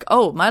saying like,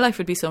 oh, my life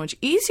would be so much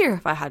easier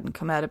if I hadn't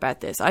come out about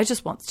this. I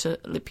just want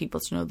people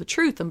to know the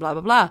truth and blah,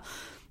 blah, blah.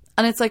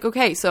 And it's like,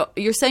 okay, so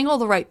you're saying all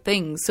the right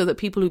things so that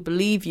people who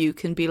believe you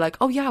can be like,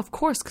 oh yeah, of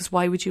course, because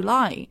why would you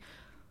lie?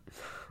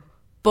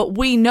 But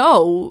we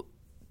know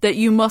that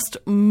you must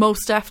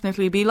most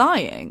definitely be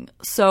lying.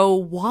 So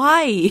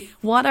why?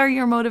 What are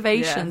your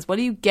motivations? Yeah. What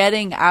are you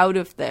getting out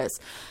of this?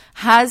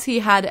 Has he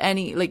had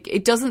any, like,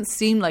 it doesn't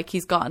seem like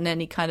he's gotten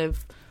any kind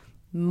of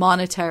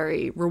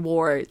monetary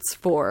rewards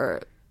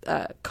for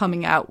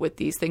coming out with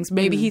these things.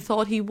 Maybe he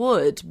thought he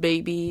would.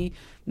 Maybe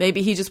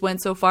he just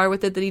went so far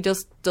with it that he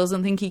just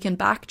doesn't think he can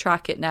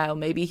backtrack it now.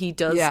 Maybe he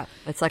does. Yeah,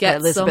 it's like an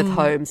Elizabeth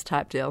Holmes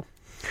type deal.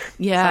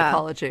 Yeah.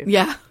 Psychology.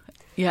 Yeah.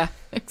 Yeah,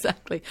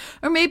 exactly.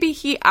 Or maybe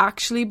he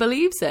actually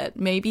believes it.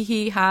 Maybe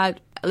he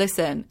had a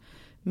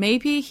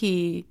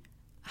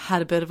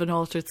bit of an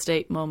altered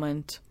state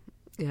moment.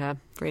 Yeah.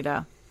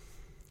 Frida.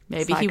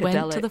 Maybe he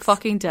went to the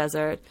fucking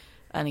desert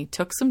and he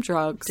took some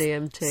drugs,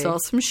 DMT, saw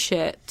some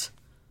shit,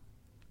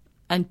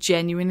 and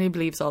genuinely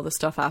believes all this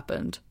stuff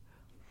happened.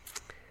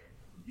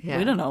 Yeah.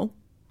 We don't know.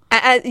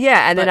 And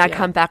then I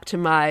come back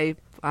to I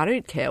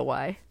don't care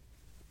why.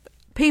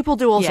 People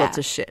do all sorts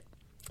of shit.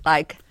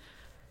 Like,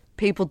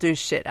 people do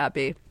shit,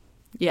 Abby.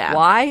 Yeah.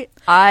 Why?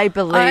 I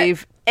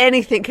believe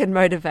anything can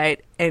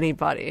motivate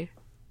anybody.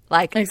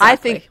 Like, exactly. I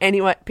think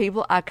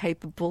people are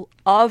capable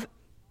of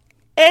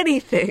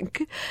anything.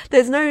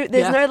 There's no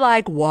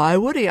like, why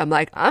would he? I'm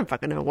like, I don't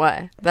fucking know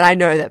why. But I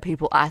know that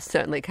people are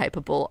certainly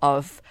capable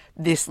of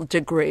this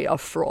degree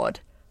of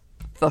fraud.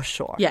 For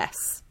sure.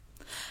 Yes.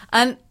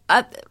 And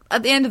at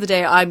the end of the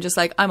day, I'm just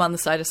like, I'm on the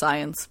side of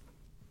science.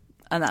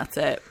 And that's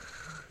it.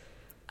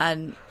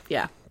 And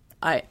yeah,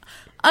 I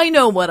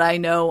know what I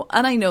know,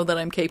 and I know that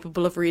I'm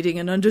capable of reading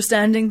and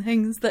understanding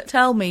things that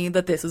tell me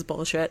that this is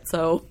bullshit,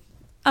 so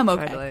I'm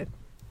okay. Totally.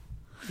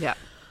 Yeah.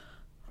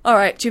 All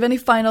right, do you have any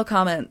final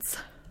comments?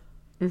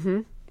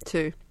 2.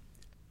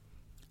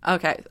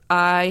 Okay,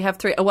 I have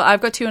 3. Well,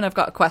 I've got 2 and I've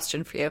got a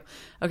question for you.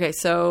 Okay,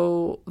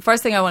 so the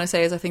first thing I want to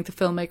say is I think the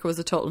filmmaker was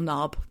a total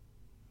knob.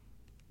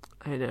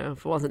 I know, if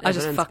it wasn't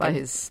evidenced by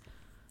his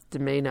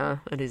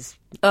demeanour and his...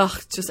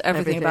 just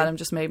everything about him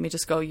just made me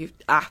just go, you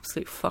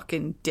absolute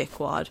fucking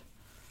dickwad.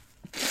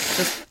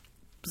 Just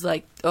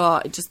like,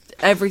 just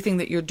everything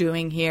that you're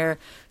doing here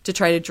to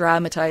try to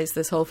dramatize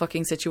this whole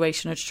fucking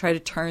situation or to try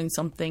to turn it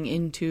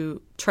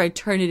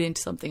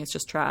into something, it's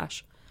just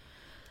trash.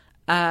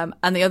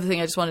 And the other thing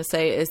I just want to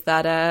say is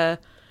that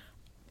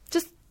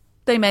just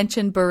they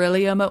mentioned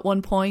beryllium at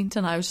one point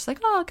and I was just like,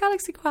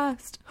 Galaxy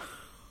Quest.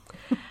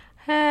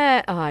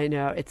 I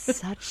know, it's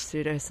such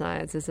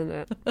pseudoscience, isn't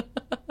it?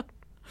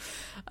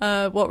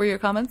 What were your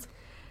comments?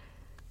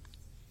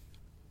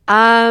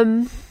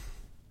 First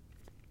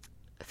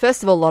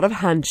of all, a lot of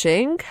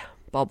hunching.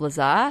 Bob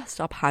Lazar,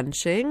 stop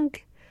hunching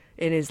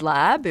in his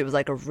lab. It was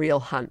like a real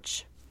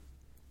hunch.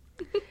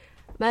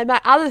 my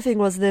other thing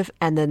was the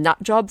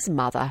nut job's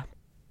mother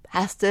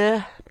has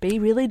to be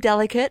really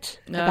delicate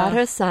about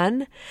her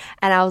son.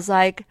 And I was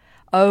like,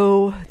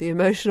 oh, the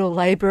emotional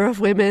labour of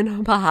women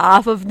on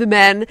behalf of the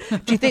men.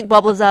 Do you think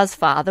Bob Lazar's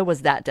father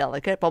was that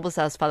delicate? Bob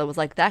Lazar's father was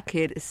like, that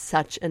kid is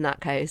such a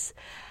nutcase.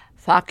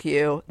 Fuck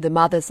you. The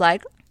mother's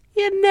like,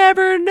 you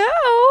never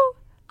know.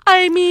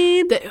 I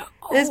mean,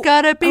 there's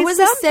got to be something.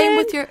 The same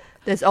with your...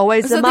 There's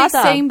always the mother.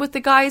 The same with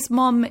the guy's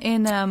mum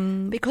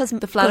in because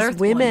the Flat Earth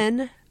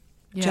women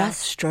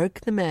just stroke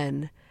the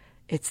men.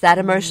 It's that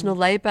emotional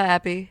labour,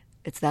 Abby.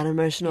 It's that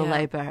emotional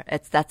labour.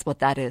 That's what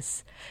that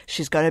is.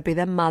 She's got to be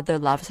the mother,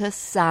 loves her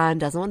son,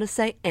 doesn't want to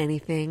say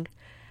anything.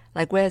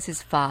 Like, where's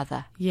his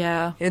father?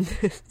 Yeah. In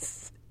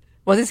this?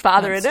 Was his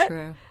father in it?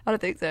 True. I don't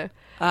think so.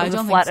 I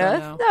don't think so,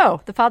 Earth? No,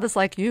 the father's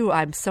like you.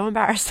 I'm so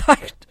embarrassed.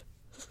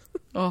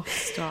 Oh,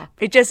 stop.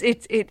 When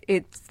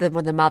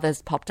the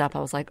mother's popped up, I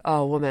was like,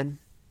 oh, woman.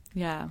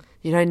 Yeah.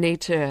 You don't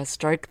need to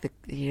stroke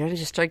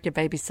your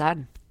baby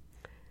son.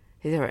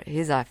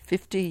 He's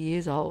 50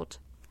 years old.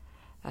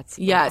 That's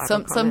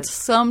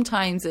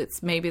sometimes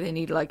it's maybe they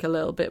need like a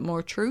little bit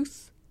more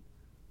truth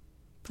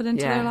put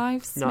into their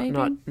lives.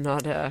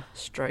 Not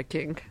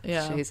stroking.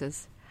 Yeah.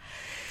 Jesus.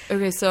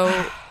 Okay, so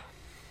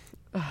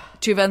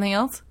do you have anything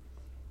else?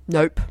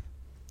 Nope.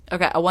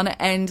 Okay, I want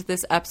to end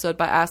this episode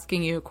by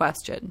asking you a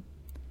question.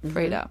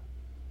 Frida,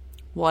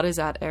 what is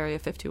at Area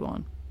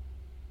 51?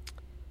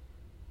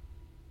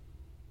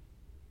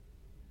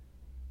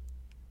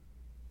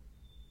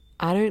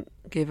 I don't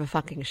give a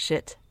fucking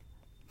shit.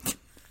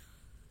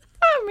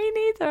 Me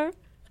neither.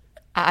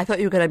 I thought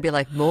you were going to be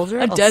like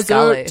Mulder or desert.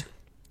 Scully.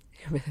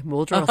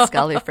 Mulder or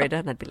Scully, Frida,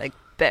 and I'd be like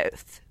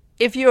both.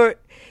 If you're,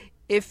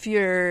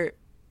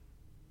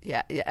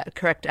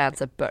 correct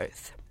answer,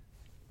 both.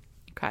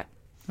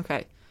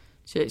 Okay.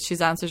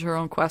 She's answered her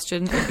own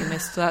question. If you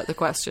missed that, the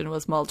question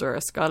was Mulder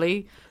or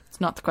Scully.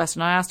 It's not the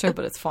question I asked her,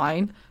 but it's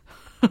fine.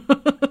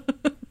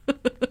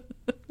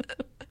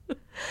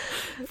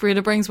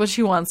 Frida brings what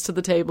she wants to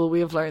the table.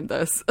 We have learned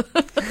this.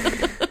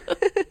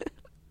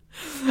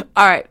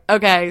 All right.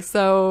 Okay.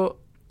 So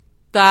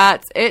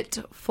that's it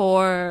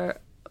for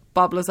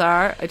Bob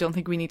Lazar. I don't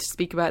think we need to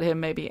speak about him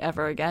maybe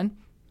ever again.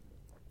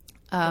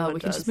 We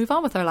can just move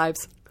on with our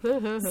lives.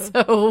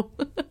 So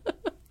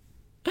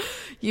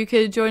you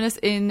could join us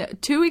in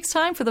 2 weeks'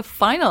 time for the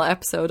final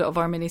episode of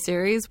our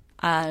mini-series,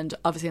 and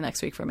obviously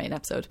next week for our main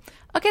episode.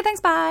 Okay,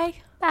 thanks. Bye.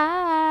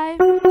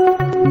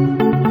 Bye.